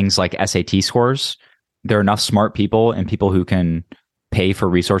because things like SAT scores, there are enough smart people and people who can pay for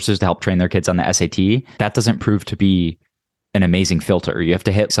resources to help train their kids on the SAT. That doesn't prove to be an amazing filter. You have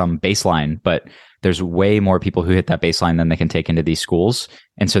to hit some baseline, but there's way more people who hit that baseline than they can take into these schools.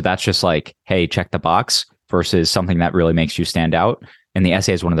 And so that's just like, hey, check the box versus something that really makes you stand out. And the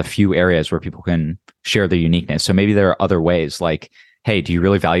essay is one of the few areas where people can share their uniqueness. So maybe there are other ways like, hey, do you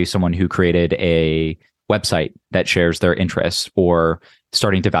really value someone who created a website that shares their interests, or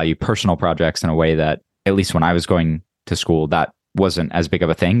starting to value personal projects in a way that, at least when I was going to school, that wasn't as big of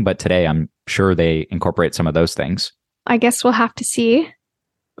a thing. But today, I'm sure they incorporate some of those things. I guess we'll have to see.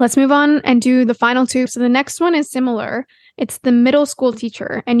 Let's move on and do the final two. So the next one is similar. It's the middle school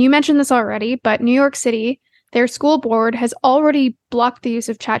teacher. And you mentioned this already, but New York City, their school board has already blocked the use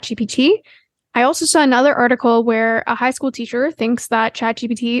of ChatGPT. I also saw another article where a high school teacher thinks that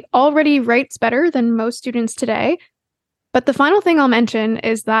ChatGPT already writes better than most students today. But the final thing I'll mention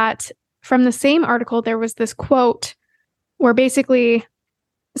is that from the same article, there was this quote where basically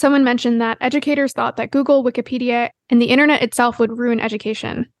someone mentioned that educators thought that Google, Wikipedia, and the internet itself would ruin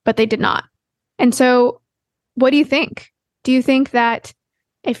education, but they did not. And so what do you think? Do you think that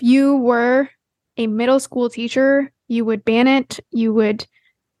if you were a middle school teacher, you would ban it? You would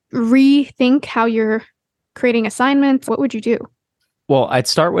rethink how you're creating assignments? What would you do? Well, I'd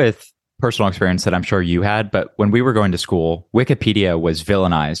start with personal experience that I'm sure you had, but when we were going to school, Wikipedia was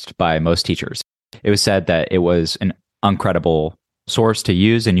villainized by most teachers. It was said that it was an uncredible source to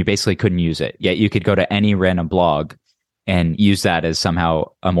use and you basically couldn't use it. Yet you could go to any random blog and use that as somehow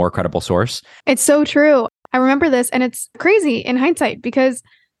a more credible source. It's so true. I remember this, and it's crazy in hindsight because,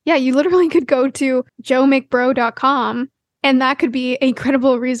 yeah, you literally could go to joemcbro.com and that could be a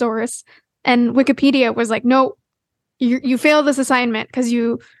credible resource. And Wikipedia was like, no, you failed this assignment because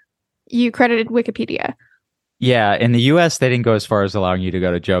you credited Wikipedia. Yeah, in the US, they didn't go as far as allowing you to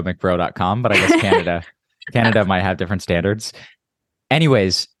go to joemcbro.com, but I guess Canada might have different standards.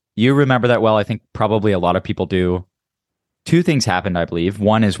 Anyways, you remember that well. I think probably a lot of people do. Two things happened, I believe.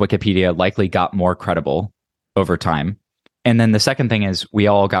 One is Wikipedia likely got more credible over time. And then the second thing is we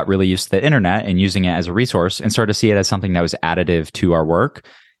all got really used to the internet and using it as a resource and started to see it as something that was additive to our work.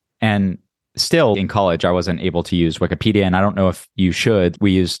 And still in college, I wasn't able to use Wikipedia. And I don't know if you should.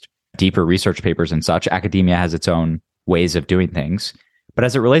 We used deeper research papers and such. Academia has its own ways of doing things. But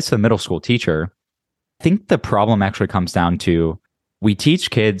as it relates to the middle school teacher, I think the problem actually comes down to we teach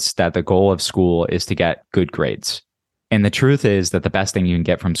kids that the goal of school is to get good grades. And the truth is that the best thing you can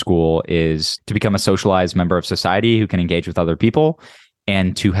get from school is to become a socialized member of society who can engage with other people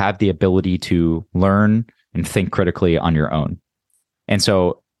and to have the ability to learn and think critically on your own. And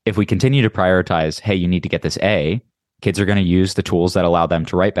so if we continue to prioritize, hey, you need to get this A, kids are going to use the tools that allow them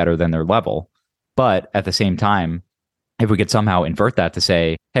to write better than their level. But at the same time, if we could somehow invert that to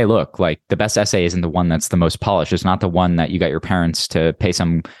say, hey, look, like the best essay isn't the one that's the most polished. It's not the one that you got your parents to pay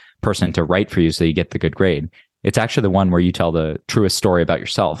some person to write for you so you get the good grade. It's actually the one where you tell the truest story about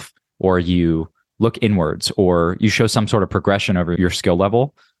yourself, or you look inwards, or you show some sort of progression over your skill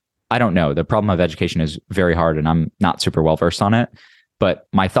level. I don't know. The problem of education is very hard and I'm not super well versed on it. But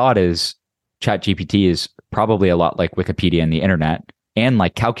my thought is ChatGPT is probably a lot like Wikipedia and the internet. and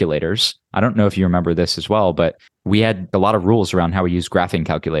like calculators. I don't know if you remember this as well, but we had a lot of rules around how we use graphing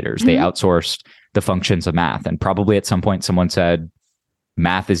calculators. They outsourced the functions of math. And probably at some point someone said,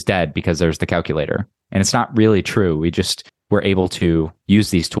 math is dead because there's the calculator. And it's not really true. We just were able to use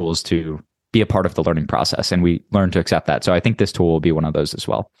these tools to be a part of the learning process. And we learned to accept that. So I think this tool will be one of those as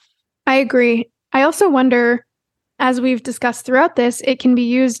well. I agree. I also wonder, as we've discussed throughout this, it can be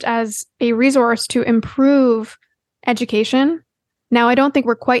used as a resource to improve education. Now, I don't think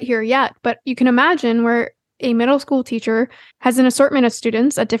we're quite here yet, but you can imagine where a middle school teacher has an assortment of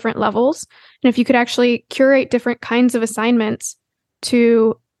students at different levels. And if you could actually curate different kinds of assignments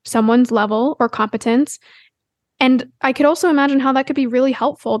to someone's level or competence. And I could also imagine how that could be really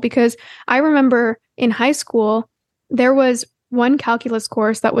helpful, because I remember in high school, there was one calculus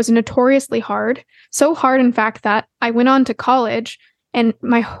course that was notoriously hard. So hard, in fact, that I went on to college, and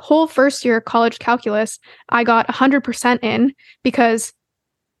my whole first year of college calculus, I got 100% in because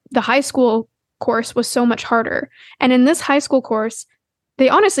the high school course was so much harder. And in this high school course, they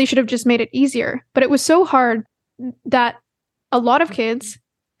honestly should have just made it easier. But it was so hard that a lot of kids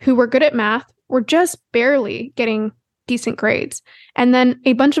who were good at math were just barely getting decent grades. And then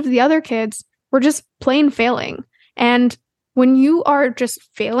a bunch of the other kids were just plain failing. And when you are just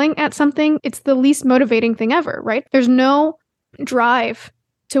failing at something, it's the least motivating thing ever, right? There's no drive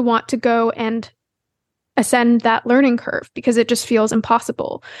to want to go and ascend that learning curve because it just feels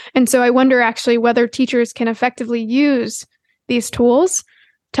impossible. And so I wonder actually whether teachers can effectively use these tools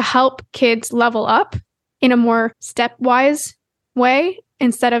to help kids level up in a more stepwise way,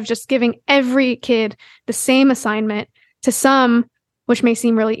 instead of just giving every kid the same assignment. To some, which may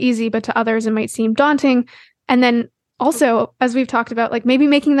seem really easy, but to others it might seem daunting. And then also, as we've talked about, like maybe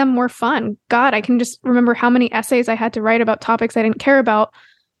making them more fun. God, I can just remember how many essays I had to write about topics I didn't care about,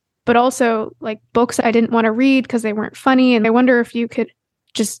 but also like books I didn't want to read because they weren't funny. And I wonder if you could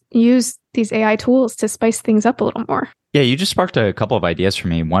just use these AI tools to spice things up a little more. Yeah, you just sparked a couple of ideas for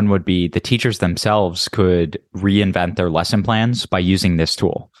me. One would be the teachers themselves could reinvent their lesson plans by using this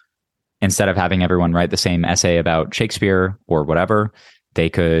tool. Instead of having everyone write the same essay about Shakespeare or whatever, they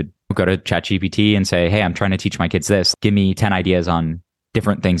could go to ChatGPT and say, hey, I'm trying to teach my kids this. Give me 10 ideas on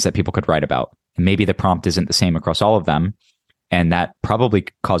different things that people could write about. And maybe the prompt isn't the same across all of them. And that probably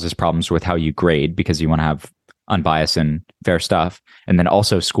causes problems with how you grade because you want to have unbiased and fair stuff. And then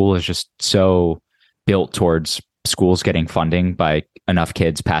also school is just so built towards schools getting funding by enough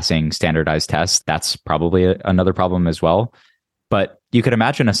kids passing standardized tests. That's probably another problem as well. But you could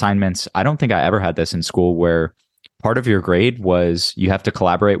imagine assignments. I don't think I ever had this in school where part of your grade was you have to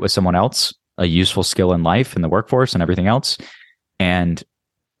collaborate with someone else, a useful skill in life and the workforce and everything else. And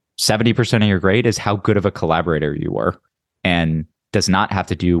 70% of your grade is how good of a collaborator you were, and does not have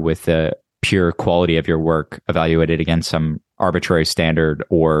to do with the pure quality of your work evaluated against some arbitrary standard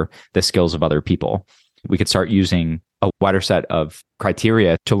or the skills of other people. We could start using a wider set of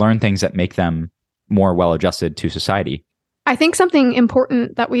criteria to learn things that make them more well-adjusted to society. I think something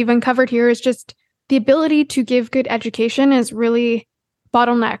important that we've uncovered here is just the ability to give good education is really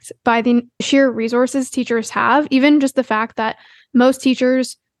bottlenecked by the sheer resources teachers have. Even just the fact that most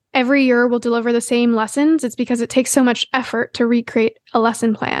teachers every year will deliver the same lessons. It's because it takes so much effort to recreate a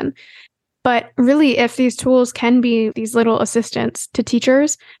lesson plan. But really, if these tools can be these little assistants to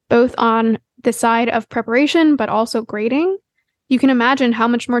teachers, both on the side of preparation, but also grading, you can imagine how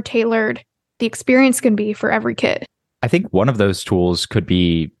much more tailored the experience can be for every kid. I think one of those tools could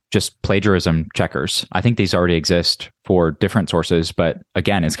be just plagiarism checkers. I think these already exist for different sources, but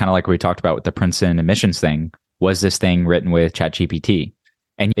again, it's kind of like we talked about with the Princeton admissions thing. Was this thing written with ChatGPT?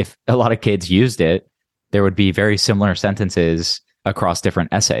 And if a lot of kids used it, there would be very similar sentences across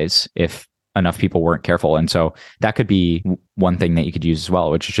different essays if enough people weren't careful. And so that could be one thing that you could use as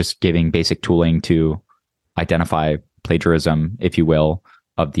well, which is just giving basic tooling to identify plagiarism, if you will,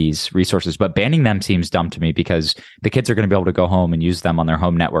 of these resources. But banning them seems dumb to me because the kids are going to be able to go home and use them on their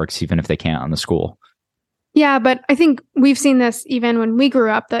home networks, even if they can't on the school. Yeah, but I think we've seen this even when we grew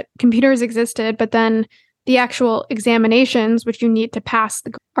up, that computers existed, but then the actual examinations, which you need to pass,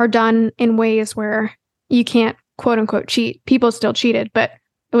 are done in ways where you can't, quote unquote, cheat. People still cheated, but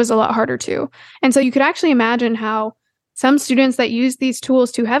it was a lot harder too. And so you could actually imagine how some students that use these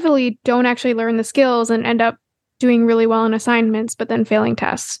tools too heavily don't actually learn the skills and end up doing really well in assignments, but then failing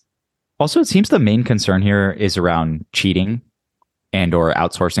tests. Also, it seems the main concern here is around cheating and or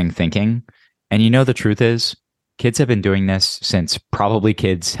outsourcing thinking. And the truth is, kids have been doing this since probably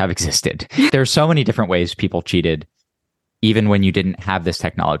kids have existed. There are so many different ways people cheated, even when you didn't have this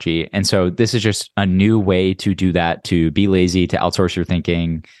technology. And so this is just a new way to do that, to be lazy, to outsource your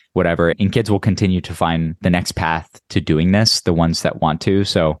thinking, whatever. And kids will continue to find the next path to doing this, the ones that want to.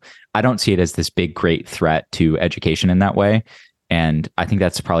 So I don't see it as this big, great threat to education in that way. And I think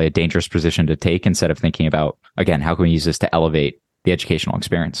that's probably a dangerous position to take instead of thinking about, again, how can we use this to elevate the educational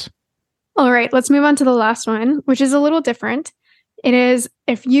experience? All right, let's move on to the last one, which is a little different. It is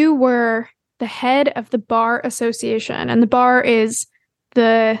if you were the head of the bar association, and the bar is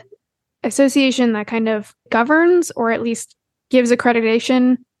the association that kind of governs or at least gives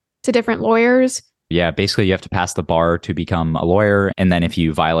accreditation to different lawyers. Yeah, basically you have to pass the bar to become a lawyer. And then if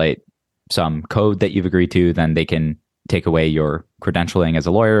you violate some code that you've agreed to, then they can take away your credentialing as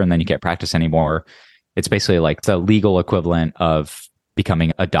a lawyer and then you can't practice anymore. It's basically like the legal equivalent of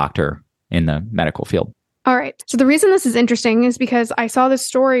becoming a doctor in the medical field. All right. So the reason this is interesting is because I saw this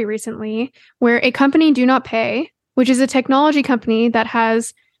story recently where a company, Do Not Pay, which is a technology company that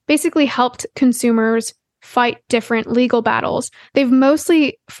has basically helped consumers fight different legal battles. They've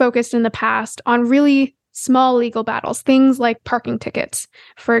mostly focused in the past on really small legal battles, things like parking tickets,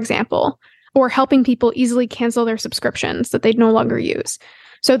 for example, or helping people easily cancel their subscriptions that they no longer use.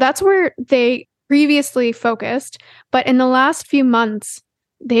 So that's where they previously focused. But in the last few months,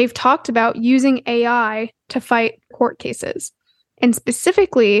 they've talked about using AI to fight court cases, and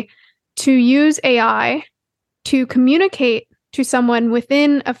specifically to use AI to communicate to someone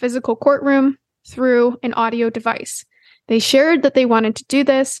within a physical courtroom through an audio device. They shared that they wanted to do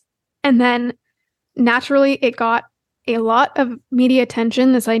this, and then naturally it got a lot of media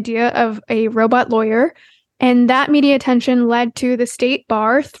attention, this idea of a robot lawyer, and that media attention led to the state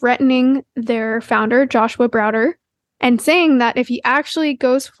bar threatening their founder, Joshua Browder, and saying that if he actually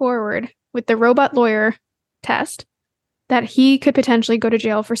goes forward with the robot lawyer test, that he could potentially go to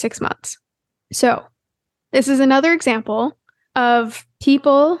jail for 6 months. So this is another example of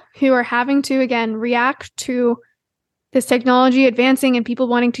people who are having to, again, react to this technology advancing and people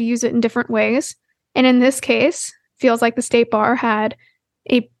wanting to use it in different ways. And in this case, feels like the state bar had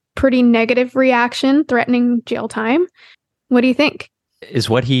a pretty negative reaction, threatening jail time. What do you think? Is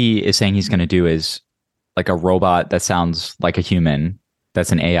what he is saying he's going to do is like a robot that sounds like a human,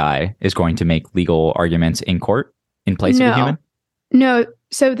 that's an AI, is going to make legal arguments in court in place of a human? No.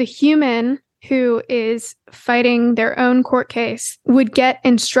 So the human who is fighting their own court case would get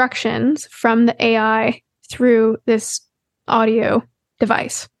instructions from the AI through this audio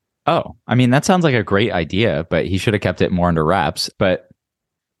device. Oh, I mean, that sounds like a great idea, but he should have kept it more under wraps. But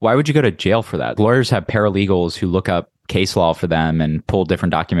why would you go to jail for that? Lawyers have paralegals who look up case law for them and pull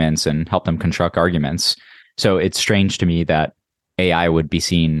different documents and help them construct arguments. So it's strange to me that AI would be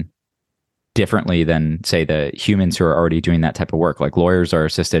seen differently than, say, the humans who are already doing that type of work. Like lawyers are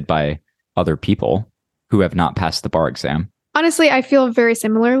assisted by other people who have not passed the bar exam. Honestly, I feel very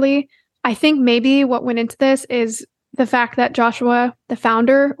similarly. I think maybe what went into this is the fact that Joshua, the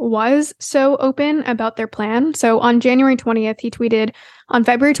founder, was so open about their plan. So on January 20th, he tweeted, "On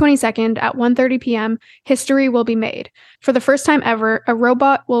February 22nd at 1:30 p.m., history will be made. For the first time ever, a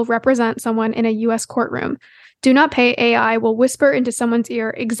robot will represent someone in a U.S. courtroom. Do Not Pay AI will whisper into someone's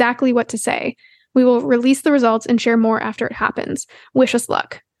ear exactly what to say. We will release the results and share more after it happens. Wish us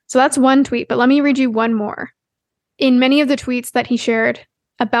luck." So that's one tweet, but let me read you one more. In many of the tweets that he shared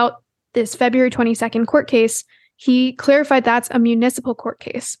about this February 22nd court case, he clarified that's a municipal court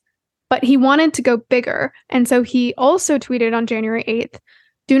case, but he wanted to go bigger. And so he also tweeted on January 8th,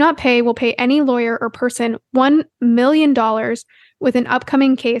 "Do Not Pay will pay any lawyer or person $1 million with an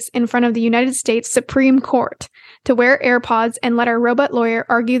upcoming case in front of the United States Supreme Court to wear AirPods and let our robot lawyer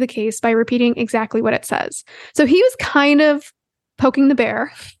argue the case by repeating exactly what it says." So he was kind of poking the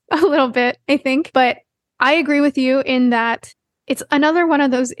bear a little bit, I think. But I agree with you in that it's another one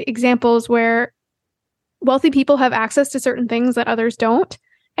of those examples where wealthy people have access to certain things that others don't.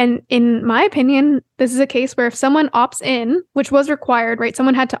 And in my opinion, this is a case where if someone opts in, which was required, right?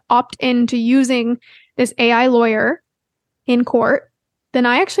 Someone had to opt in to using this AI lawyer in court, then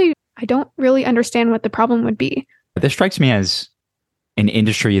I don't really understand what the problem would be. This strikes me as an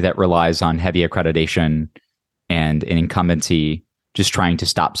industry that relies on heavy accreditation and an incumbency just trying to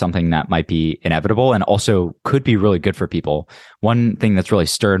stop something that might be inevitable and also could be really good for people. One thing that's really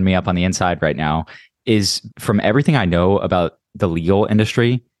stirred me up on the inside right now is, from everything I know about the legal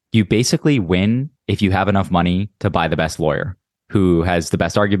industry, you basically win if you have enough money to buy the best lawyer who has the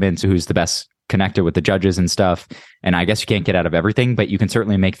best arguments, who's the best connected with the judges and stuff. And I guess you can't get out of everything, but you can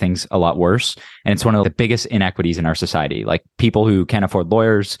certainly make things a lot worse. And it's one of the biggest inequities in our society. Like people who can't afford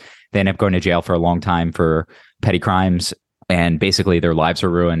lawyers, they end up going to jail for a long time for petty crimes. And basically their lives are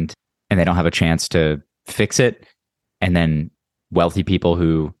ruined and they don't have a chance to fix it. And then wealthy people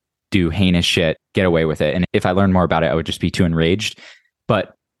who do heinous shit get away with it. And if I learned more about it, I would just be too enraged.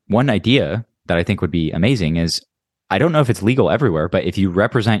 But one idea that I think would be amazing is, I don't know if it's legal everywhere, but if you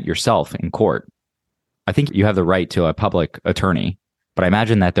represent yourself in court, I think you have the right to a public attorney, but I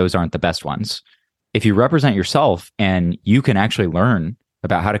imagine that those aren't the best ones. If you represent yourself and you can actually learn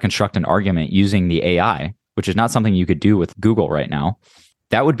about how to construct an argument using the AI, which is not something you could do with Google right now,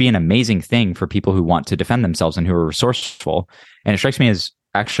 that would be an amazing thing for people who want to defend themselves and who are resourceful. And it strikes me as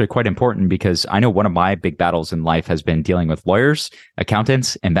actually quite important because I know one of my big battles in life has been dealing with lawyers,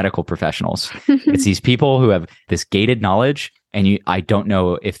 accountants, and medical professionals. It's these people who have this gated knowledge, and I don't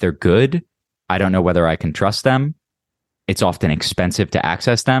know if they're good. I don't know whether I can trust them. It's often expensive to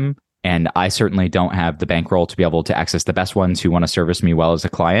access them. And I certainly don't have the bankroll to be able to access the best ones who want to service me well as a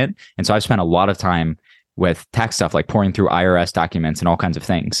client. And so I've spent a lot of time with tax stuff, like pouring through IRS documents and all kinds of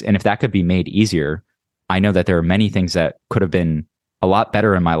things. And if that could be made easier, I know that there are many things that could have been a lot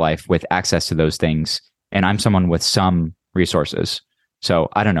better in my life with access to those things. And I'm someone with some resources. So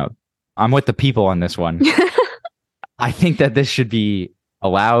I don't know. I'm with the people on this one. I think that this should be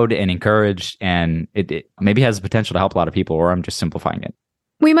allowed and encouraged, and it maybe has the potential to help a lot of people, or I'm just simplifying it.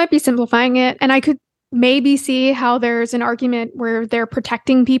 We might be simplifying it. And I could maybe see how there's an argument where they're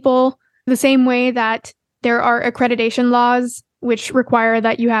protecting people the same way that there are accreditation laws, which require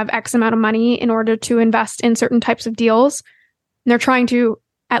that you have X amount of money in order to invest in certain types of deals. And they're trying to,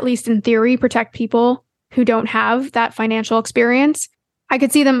 at least in theory, protect people who don't have that financial experience. I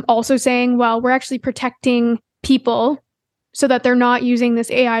could see them also saying, well, we're actually protecting people so that they're not using this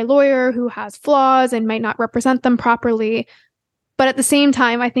AI lawyer who has flaws and might not represent them properly. But at the same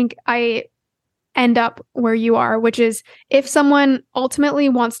time, I think I end up where you are, which is if someone ultimately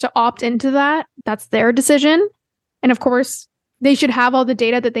wants to opt into that, that's their decision. And of course, they should have all the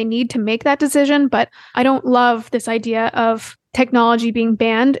data that they need to make that decision. But I don't love this idea of technology being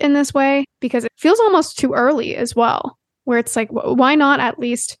banned in this way because it feels almost too early as well, where it's like, why not at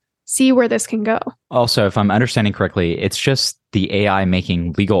least see where this can go? Also, if I'm understanding correctly, it's just the AI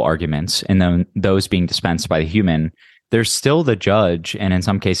making legal arguments and then those being dispensed by the human. There's still the judge and in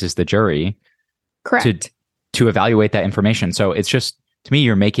some cases the jury. Correct. To evaluate that information. So it's just, to me,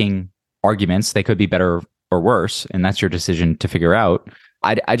 you're making arguments. They could be better or worse, and that's your decision to figure out.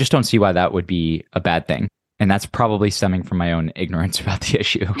 I just don't see why that would be a bad thing. And that's probably stemming from my own ignorance about the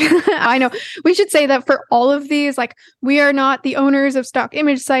issue. I know. We should say that for all of these, like, we are not the owners of stock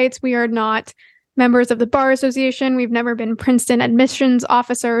image sites. We are not members of the Bar Association. We've never been Princeton admissions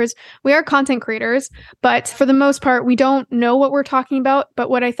officers. We are content creators, but for the most part, we don't know what we're talking about. But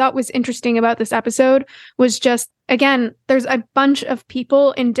what I thought was interesting about this episode was just, again, there's a bunch of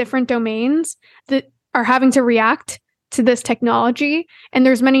people in different domains that are having to react to this technology. And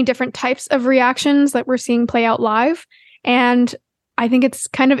there's many different types of reactions that we're seeing play out live. And I think it's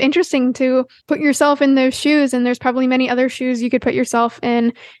kind of interesting to put yourself in those shoes. And there's probably many other shoes you could put yourself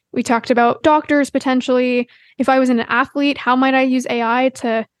in. We talked about doctors potentially. If I was an athlete, how might I use AI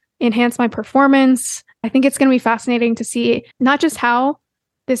to enhance my performance? I think it's going to be fascinating to see not just how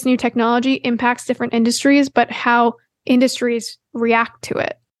this new technology impacts different industries, but how industries react to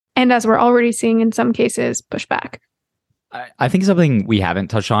it. And as we're already seeing in some cases, push back. I think something we haven't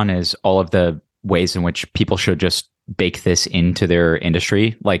touched on is all of the ways in which people should just bake this into their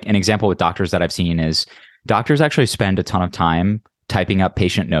industry. Like an example with doctors that I've seen is doctors actually spend a ton of time typing up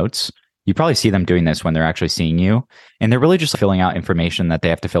patient notes. You probably see them doing this when they're actually seeing you. And they're really just filling out information that they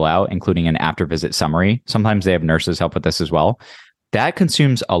have to fill out, including an after visit summary. Sometimes they have nurses help with this as well. That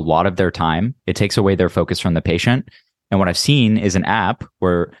consumes a lot of their time. It takes away their focus from the patient. And what I've seen is an app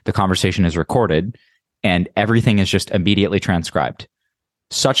where the conversation is recorded and everything is just immediately transcribed.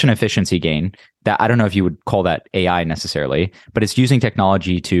 Such an efficiency gain that I don't know if you would call that AI necessarily, but it's using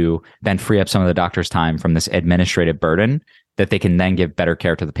technology to then free up some of the doctor's time from this administrative burden that they can then give better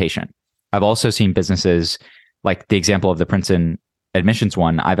care to the patient. I've also seen businesses, like the example of the Princeton admissions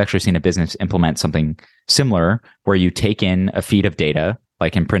one, I've actually seen a business implement something similar where you take in a feed of data,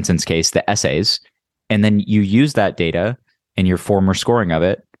 like in Princeton's case, the essays, and then you use that data in your former scoring of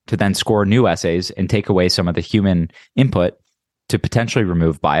it to then score new essays and take away some of the human input to potentially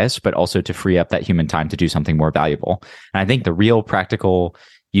remove bias, but also to free up that human time to do something more valuable. And I think the real practical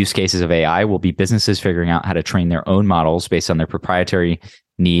use cases of AI will be businesses figuring out how to train their own models based on their proprietary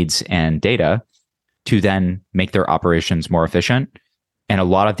needs and data to then make their operations more efficient. And a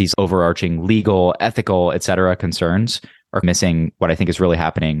lot of these overarching legal, ethical, et cetera, concerns are missing what I think is really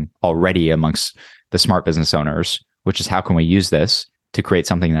happening already amongst the smart business owners, which is how can we use this to create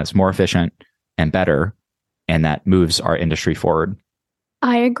something that's more efficient and better and that moves our industry forward.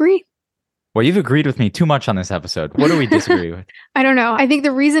 I agree. Well, you've agreed with me too much on this episode. What do we disagree with? I don't know. I think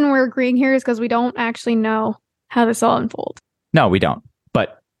the reason we're agreeing here is because we don't actually know how this all unfolds. No, we don't.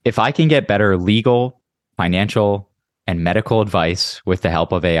 But if I can get better legal, financial, and medical advice with the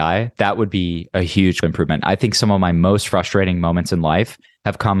help of AI, that would be a huge improvement. I think some of my most frustrating moments in life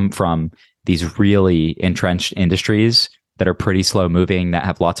have come from these really entrenched industries that are pretty slow moving, that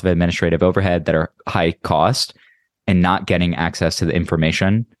have lots of administrative overhead, that are high cost, and not getting access to the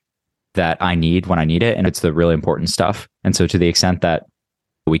information that I need when I need it. And it's the really important stuff. And so to the extent that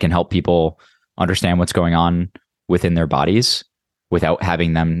we can help people understand what's going on within their bodies without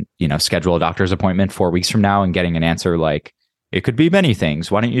having them, schedule a doctor's appointment 4 weeks from now and getting an answer like, it could be many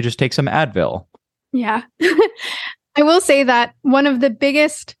things. Why don't you just take some Advil? Yeah. I will say that one of the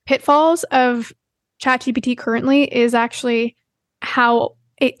biggest pitfalls of ChatGPT currently is actually how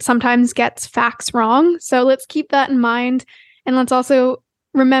it sometimes gets facts wrong. So let's keep that in mind. And let's also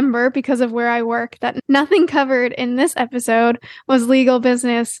remember, because of where I work, that nothing covered in this episode was legal,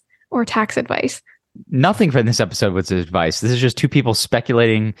 business, or tax advice. Nothing from this episode was advice. This is just two people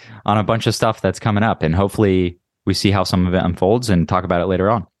speculating on a bunch of stuff that's coming up. And hopefully we see how some of it unfolds and talk about it later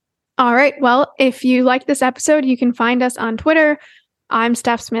on. All right. Well, if you like this episode, you can find us on Twitter. I'm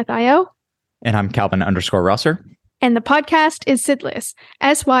Steph Smith IO. And I'm Calvin_Rosser. And the podcast is Sydlis,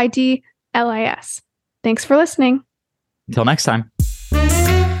 SYDLIS. Thanks for listening. Until next time.